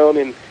right now,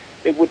 and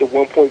with the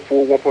 1.4,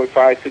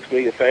 1.5, 6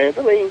 million fans,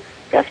 I mean,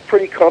 that's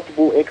pretty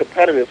comfortable and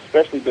competitive,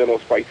 especially being on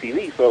Spike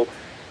TV. So,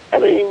 I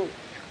mean,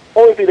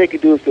 only thing they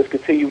can do is just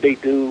continue what they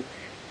do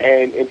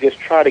and just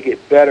try to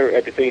get better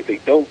at the things they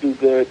don't do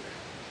good.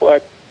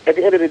 But at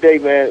the end of the day,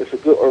 man, it's a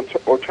good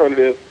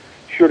alternative.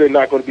 Sure, they're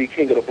not going to be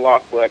king of the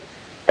block, but,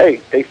 hey,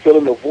 they fill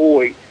in the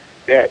void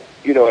that,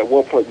 at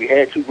one point we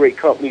had two great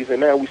companies,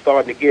 and now we're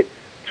starting to get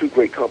two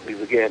great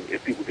companies again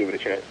if people give it a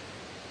chance.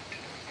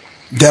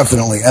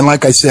 Definitely. And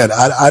like I said,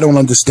 I don't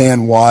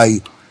understand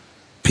why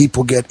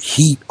people get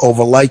heat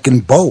over liking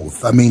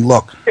both. I mean,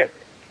 look,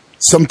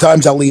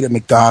 sometimes I'll eat at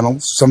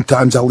McDonald's,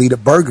 sometimes I'll eat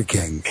at Burger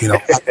King.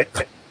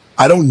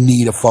 I don't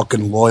need a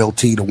fucking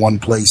loyalty to one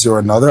place or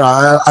another.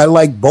 I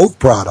like both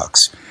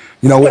products.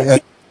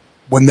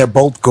 When they're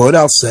both good,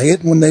 I'll say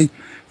it.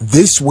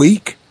 This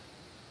week,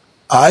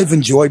 I've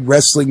enjoyed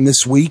wrestling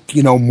this week,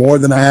 more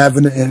than I have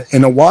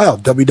in a while.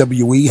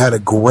 WWE had a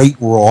great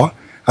Raw.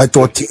 I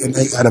thought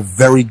TNA had a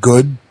very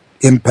good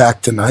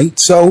Impact tonight.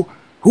 So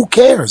who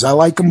cares? I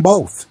like them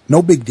both.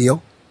 No big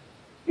deal.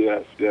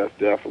 Yes,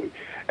 definitely.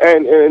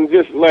 And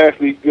just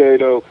lastly,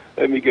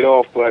 let me get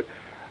off, but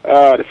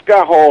the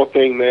Scott Hall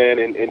thing, man,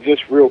 and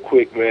just real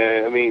quick,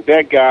 man, I mean,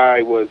 that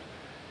guy was,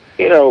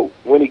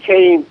 when he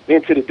came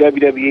into the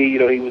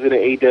WWE, he was in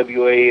the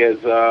AWA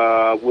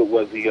as, what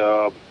was he,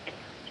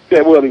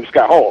 he was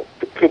Scott Hall,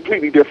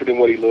 completely different than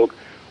what he looked.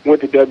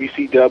 Went to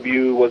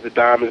WCW, was a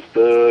Diamond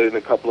Stud, and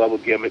a couple other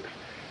gimmicks.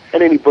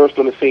 And then he burst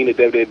on the scene at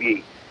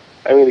WWE.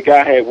 I mean, the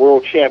guy had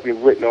world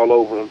champion written all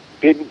over him.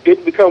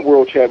 Didn't become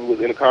world champion, was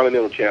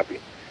Intercontinental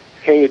champion.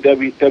 Came to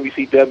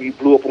WCW,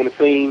 blew up on the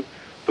scene.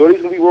 Thought he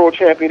was going to be world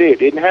champion there.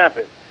 Didn't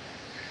happen.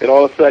 And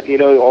all of a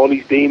sudden, all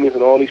these demons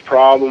and all these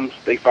problems,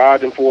 they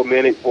fired him for a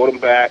minute, brought him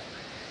back.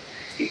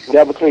 He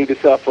never cleaned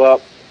himself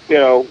up.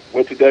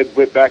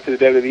 Went back to the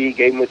WWE,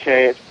 gave him a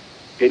chance,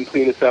 didn't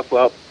clean himself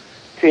up.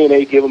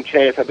 TNA give him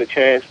chance after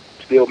chance,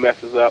 still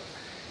messes up.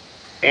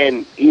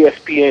 And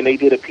ESPN, they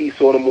did a piece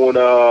on him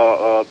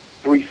on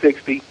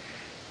 360.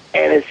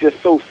 And it's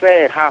just so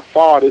sad how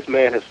far this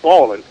man has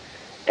fallen.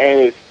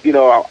 And it's,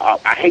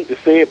 I hate to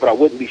say it, but I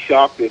wouldn't be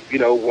shocked if,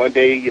 one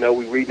day,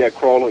 we read that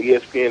crawl on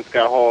ESPN,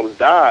 Scott Hall has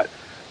died.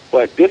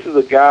 But this is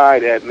a guy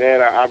that,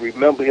 man, I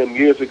remember him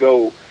years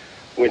ago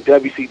when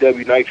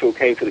WCW Nitro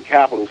came to the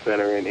Capitol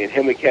Center, and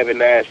him and Kevin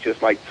Nash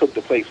just, took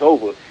the place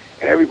over.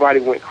 And everybody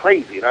went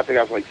crazy. And I think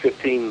I was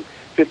 15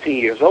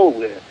 years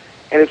old then.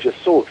 And it's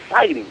just so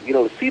exciting,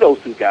 to see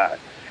those two guys.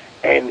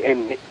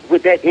 And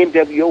with that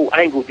NWO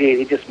angle there,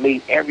 it just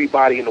made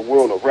everybody in the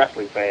world a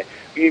wrestling fan.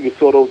 You even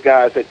saw those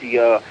guys at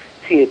the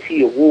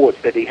TNT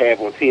Awards that they have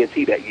on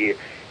TNT that year.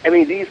 I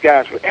mean, these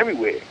guys were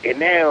everywhere. And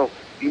now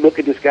you look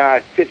at this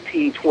guy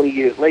 15, 20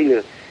 years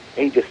later,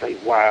 and you just say,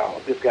 wow,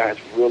 this guy's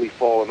really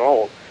fallen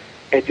off.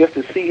 And just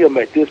to see him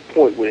at this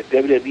point where the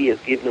WWE has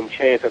given him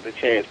chance after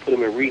chance, put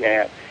him in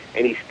rehab,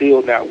 and he's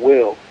still not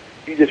well,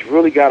 you just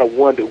really got to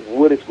wonder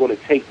what it's going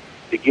to take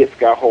to get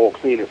Scott Hall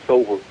clean and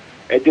sober.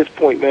 At this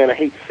point, man, I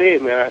hate to say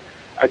it, man,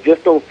 I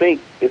just don't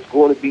think it's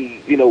going to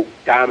be,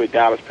 Diamond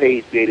Dallas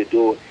Page to be able to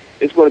do it.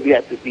 It's going to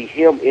have to be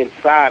him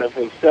inside of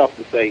himself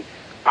to say,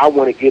 I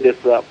want to get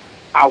this up.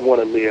 I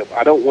want to live.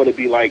 I don't want to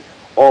be like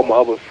all my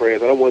other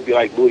friends. I don't want to be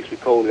like Louis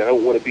Piccoli. I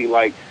don't want to be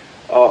like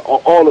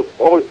all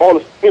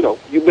the,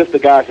 you list the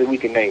guys that we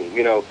can name,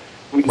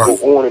 We can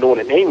go on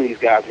and naming these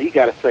guys. And he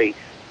got to say,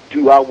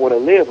 do I want to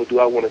live or do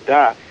I want to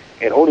die?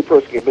 And the only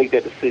person can make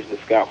that decision is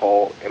Scott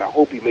Hall. And I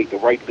hope he make the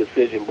right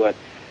decision. But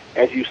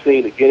as you've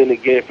seen again and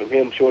again from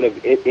him showing up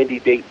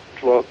indie dates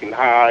drunk and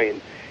high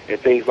and and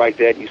things like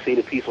that. You see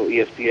the piece on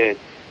ESPN.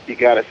 You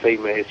got to say,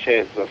 man, his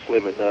chances are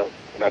slim enough,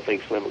 and I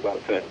think slim is out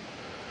of town.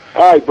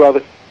 All right,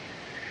 brother.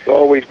 It's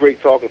always great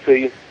talking to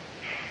you.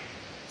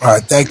 All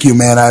right, thank you,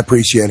 man. I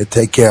appreciate it.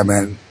 Take care,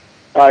 man.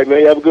 All right, man.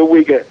 You have a good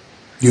weekend.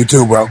 You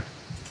too, bro.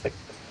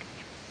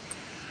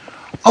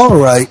 All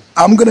right,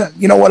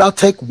 you know what, I'll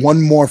take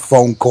one more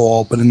phone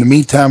call, but in the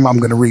meantime, I'm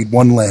going to read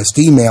one last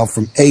email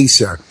from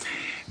Acer.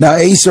 Now,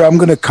 Acer, I'm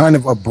going to kind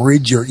of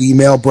abridge your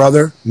email,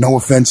 brother. No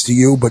offense to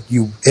you, but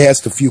you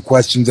asked a few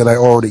questions that I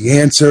already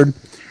answered.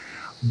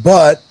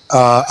 But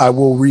I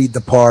will read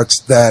the parts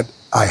that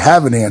I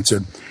haven't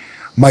answered.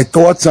 My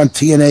thoughts on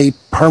TNA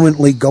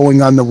permanently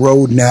going on the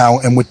road now,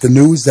 and with the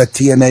news that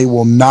TNA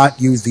will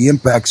not use the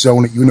Impact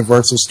Zone at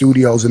Universal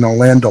Studios in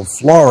Orlando,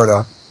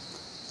 Florida.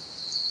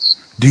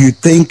 Do you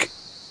think,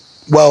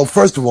 well,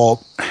 first of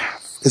all,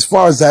 as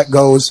far as that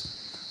goes,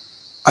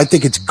 I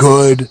think it's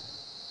good,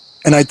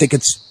 and I think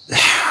it's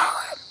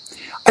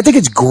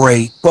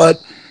great,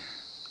 but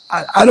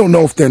I don't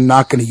know if they're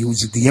not going to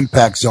use the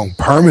Impact Zone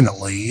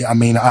permanently. I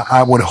mean,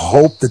 I would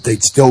hope that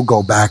they'd still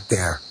go back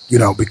there,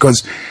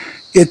 because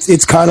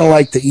it's kind of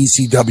like the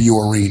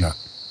ECW arena.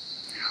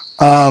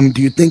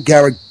 Do you think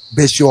Garrett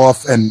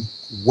Bischoff and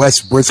Wes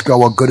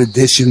Briscoe are good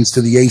additions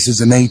to the Aces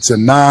and Eights or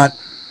not?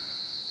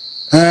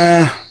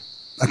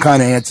 I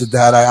kind of answered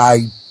that.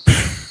 I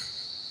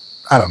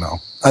don't know.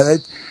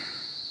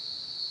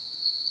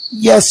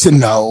 Yes and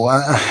no.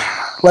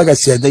 Like I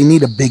said, they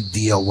need a big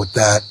deal with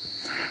that.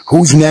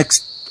 Who's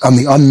next on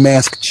the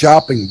unmasked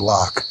chopping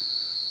block?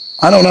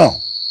 I don't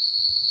know.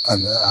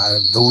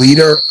 The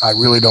leader, I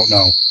really don't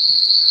know.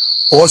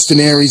 Austin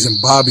Aries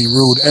and Bobby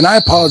Roode. And I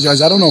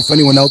apologize. I don't know if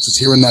anyone else is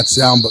hearing that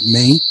sound but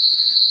me.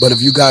 But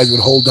if you guys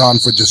would hold on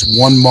for just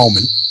one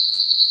moment.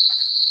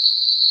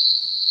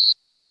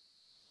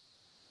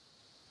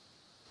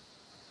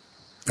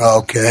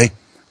 Okay.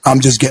 I'm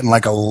just getting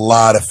like a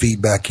lot of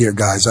feedback here,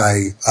 guys.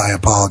 I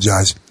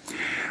apologize.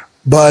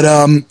 But,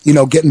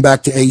 getting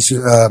back to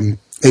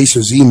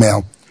Acer's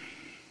email,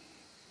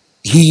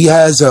 he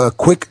has a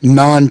quick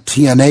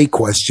non-TNA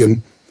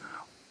question.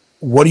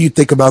 What do you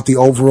think about the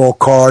overall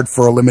card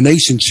for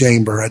Elimination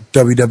Chamber at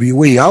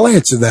WWE? I'll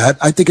answer that.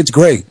 I think it's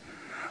great.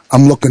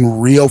 I'm looking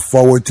real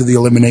forward to the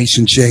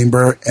Elimination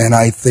Chamber, and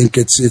I think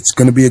it's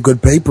going to be a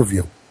good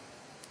pay-per-view.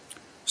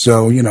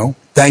 So,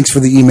 thanks for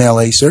the email,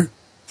 Acer.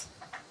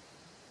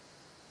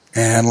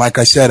 And like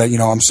I said,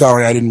 I'm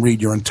sorry I didn't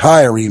read your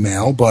entire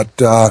email,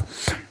 but,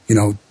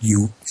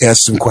 you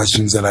asked some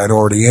questions that I'd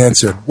already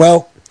answered.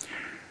 Well,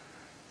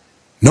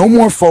 no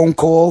more phone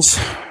calls.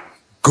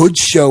 Good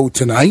show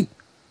tonight.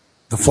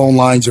 The phone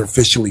lines are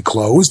officially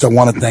closed. I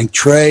want to thank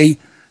Trey,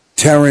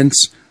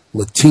 Terrence,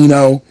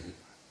 Latino,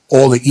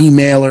 all the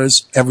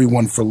emailers,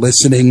 everyone for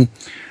listening.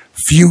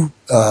 Few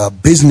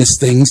business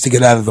things to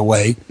get out of the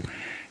way.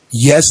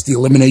 Yes, the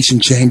Elimination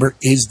Chamber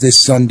is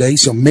this Sunday,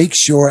 so make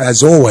sure,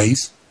 as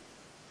always,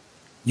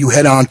 you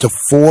head on to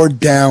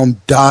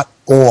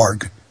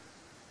 4down.org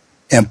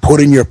and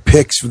put in your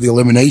picks for the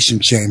Elimination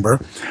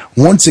Chamber.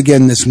 Once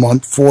again this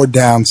month,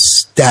 4Down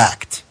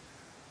stacked.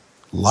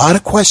 A lot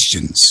of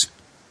questions.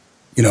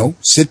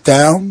 Sit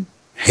down,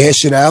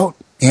 hash it out,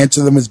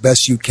 answer them as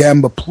best you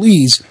can, but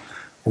please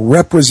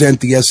represent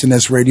the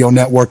SNS Radio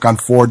Network on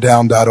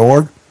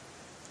 4down.org.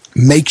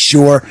 Make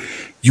sure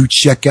you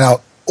check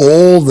out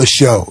all the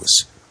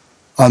shows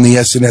on the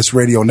SNS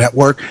Radio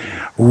Network.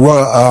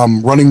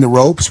 Running the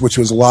Ropes, which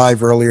was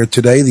live earlier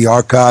today. The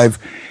archive,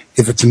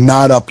 if it's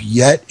not up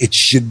yet, it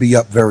should be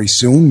up very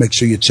soon. Make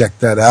sure you check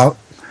that out.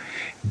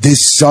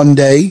 This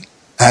Sunday,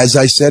 as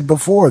I said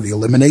before, the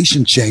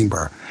Elimination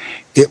Chamber.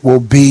 It will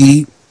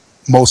be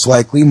most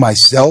likely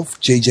myself,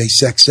 JJ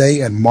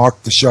Sexay, and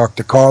Mark the Shark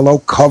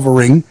DiCarlo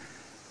covering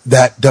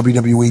that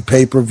WWE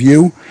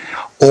pay-per-view.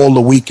 All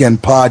the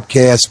weekend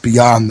podcasts,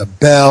 Beyond the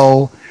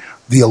Bell,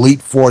 the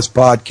Elite Force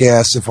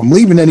podcast. If I'm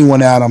leaving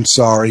anyone out, I'm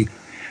sorry.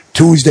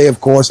 Tuesday, of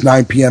course,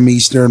 9 p.m.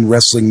 Eastern,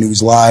 Wrestling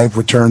News Live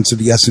returns to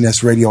the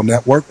SNS Radio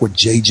Network with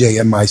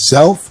JJ and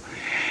myself.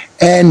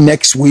 And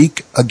next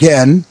week,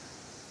 again,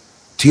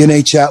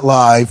 TNA Chat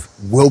Live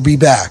will be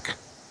back.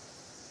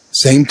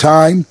 Same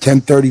time,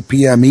 10:30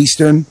 p.m.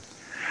 Eastern.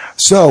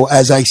 So,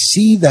 as I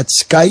see that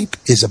Skype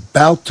is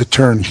about to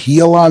turn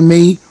heel on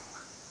me,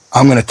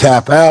 I'm going to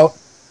tap out.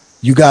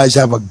 You guys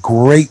have a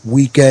great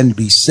weekend.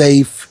 Be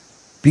safe.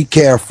 Be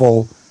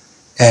careful.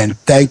 And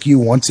thank you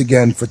once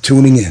again for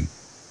tuning in.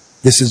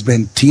 This has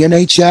been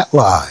TNA Chat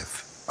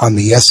Live on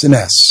the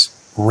SNS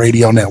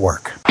Radio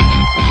Network.